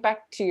 So think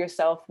back to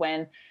yourself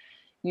when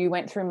you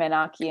went through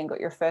menarche and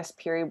got your first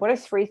period. What are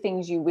 3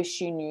 things you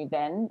wish you knew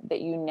then that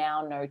you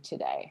now know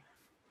today?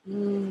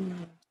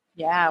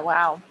 Yeah,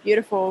 wow.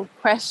 Beautiful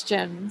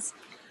questions.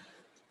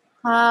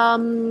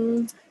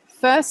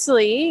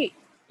 Firstly,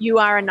 you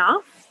are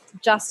enough,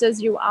 just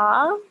as you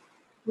are,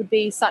 would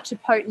be such a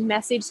potent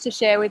message to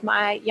share with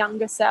my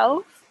younger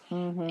self.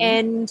 Mm-hmm.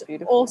 And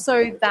beautiful.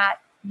 Also that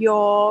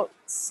your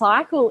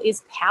cycle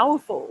is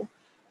powerful.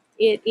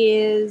 It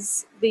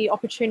is the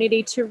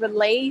opportunity to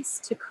release,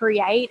 to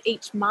create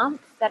each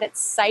month, that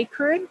it's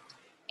sacred.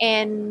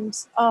 And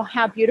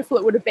how beautiful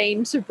it would have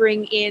been to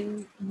bring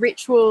in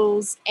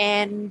rituals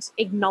and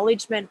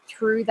acknowledgement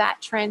through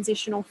that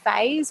transitional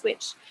phase,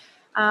 which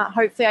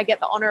hopefully I get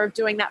the honor of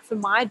doing that for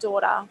my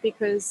daughter,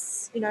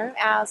 because, you know,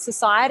 our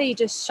society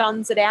just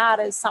shuns it out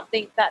as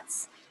something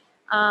that's,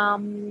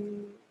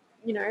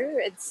 you know,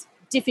 it's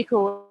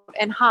difficult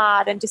and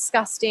hard and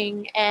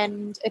disgusting,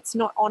 and it's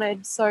not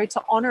honored. So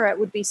to honor it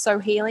would be so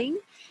healing.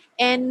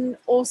 And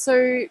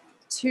also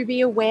to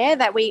be aware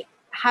that we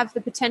have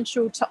the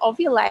potential to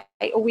ovulate,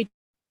 or we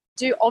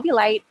do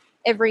ovulate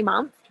every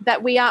month,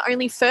 that we are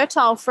only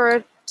fertile for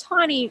a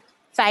tiny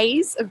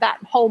phase of that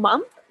whole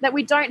month, that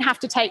we don't have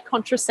to take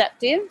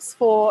contraceptives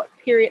for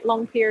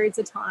long periods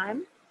of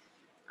time.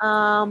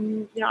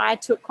 You know, I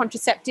took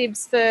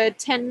contraceptives for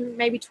 10,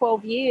 maybe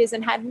 12 years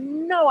and had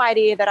no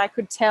idea that I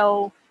could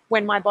tell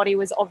when my body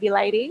was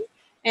ovulating.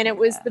 And it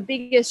was the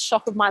biggest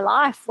shock of my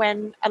life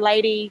when a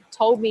lady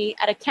told me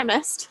at a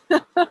chemist,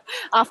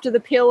 after the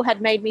pill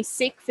had made me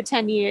sick for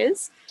 10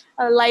 years,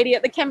 a lady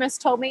at the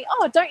chemist told me,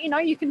 "Oh, don't you know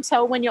you can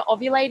tell when you're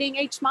ovulating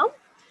each month?"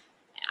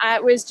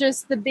 It was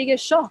just the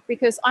biggest shock,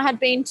 because I had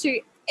been to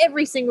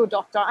every single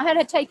doctor. I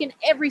had taken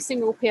every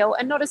single pill,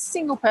 and not a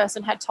single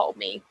person had told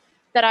me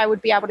that I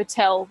would be able to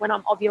tell when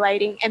I'm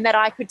ovulating, and that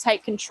I could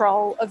take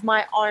control of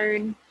my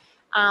own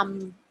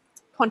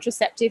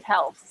contraceptive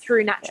health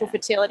through natural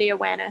fertility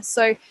awareness.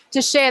 So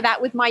to share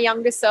that with my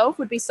younger self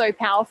would be so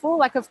powerful.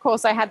 Like, of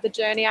course, I had the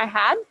journey I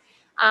had,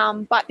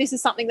 but this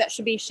is something that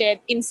should be shared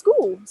in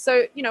school.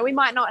 So, you know, we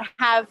might not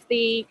have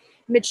the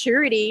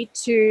maturity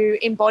to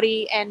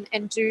embody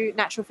and do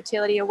natural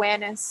fertility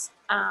awareness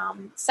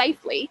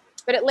safely,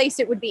 but at least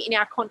it would be in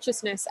our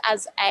consciousness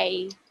as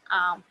a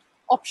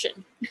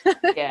option.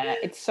 Yeah,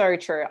 it's so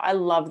true. I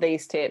love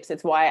these tips.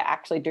 It's why I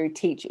actually do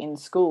teach in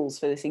schools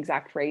for this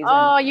exact reason.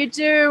 Oh, you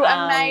do?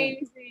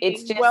 Amazing.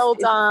 It's just, well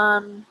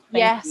done.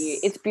 Thank you.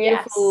 It's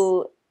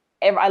beautiful.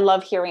 Yes. I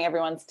love hearing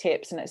everyone's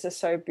tips, and it's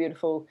just so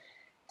beautiful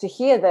to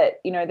hear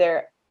that, you know,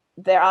 there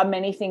are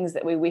many things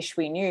that we wish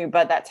we knew,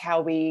 but that's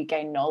how we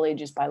gain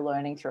knowledge, is by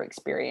learning through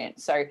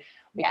experience. So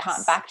we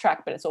can't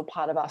backtrack, but it's all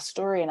part of our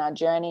story and our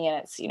journey,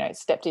 and it's, you know,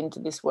 stepped into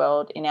this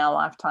world in our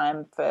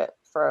lifetime for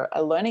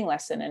a learning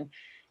lesson, and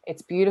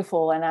it's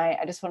beautiful. And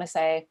I just want to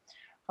say,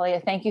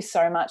 Holliea, thank you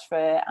so much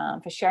for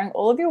sharing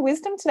all of your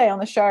wisdom today on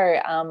the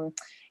show.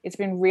 It's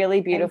been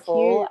really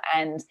beautiful,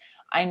 and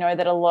I know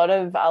that a lot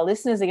of our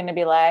listeners are going to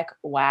be like,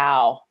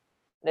 wow,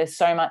 there's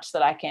so much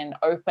that I can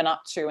open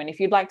up to. And if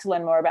you'd like to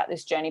learn more about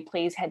this journey,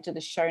 please head to the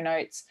show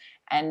notes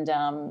and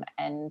learn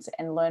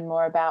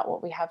more about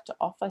what we have to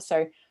offer.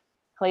 So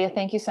Holliea,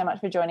 thank you so much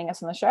for joining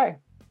us on the show.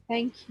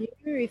 Thank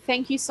you.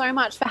 Thank you so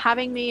much for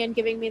having me and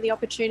giving me the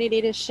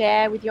opportunity to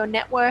share with your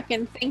network.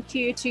 And thank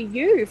you to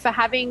you for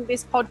having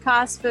this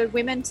podcast for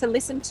women to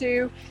listen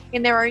to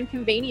in their own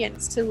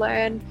convenience, to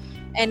learn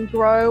and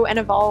grow and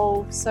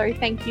evolve. So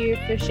thank you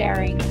for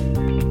sharing.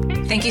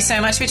 Thank you so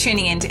much for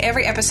tuning in to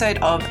every episode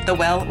of the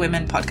Well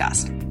Women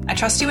podcast. I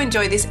trust you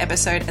enjoyed this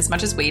episode as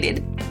much as we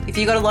did. If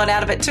you got a lot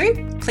out of it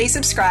too, please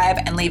subscribe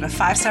and leave a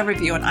 5-star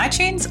review on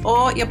iTunes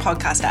or your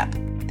podcast app.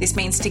 This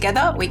means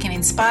together we can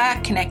inspire,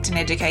 connect, and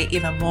educate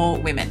even more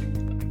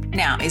women.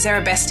 Now, is there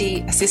a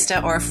bestie, a sister,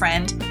 or a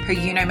friend who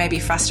you know may be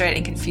frustrated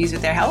and confused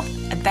with their health?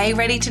 Are they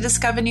ready to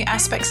discover new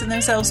aspects of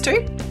themselves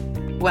too?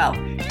 Well,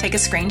 take a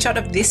screenshot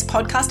of this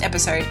podcast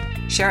episode,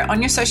 share it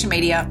on your social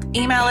media,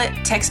 email it,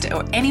 text it,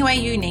 or any way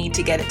you need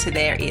to get it to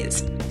their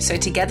ears. So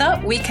together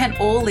we can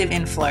all live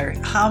in flow,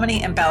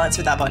 harmony, and balance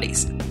with our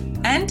bodies.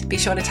 And be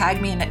sure to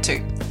tag me in it too.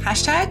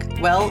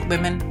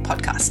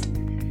 #WellWomenPodcast.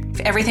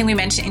 For everything we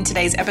mentioned in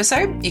today's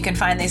episode, you can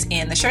find this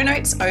in the show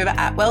notes over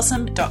at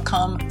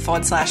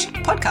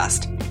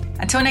wellsome.com/podcast.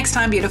 Until next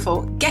time,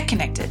 beautiful, get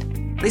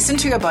connected, listen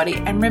to your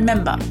body, and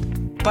remember,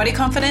 body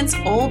confidence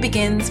all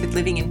begins with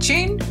living in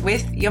tune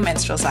with your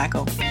menstrual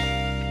cycle.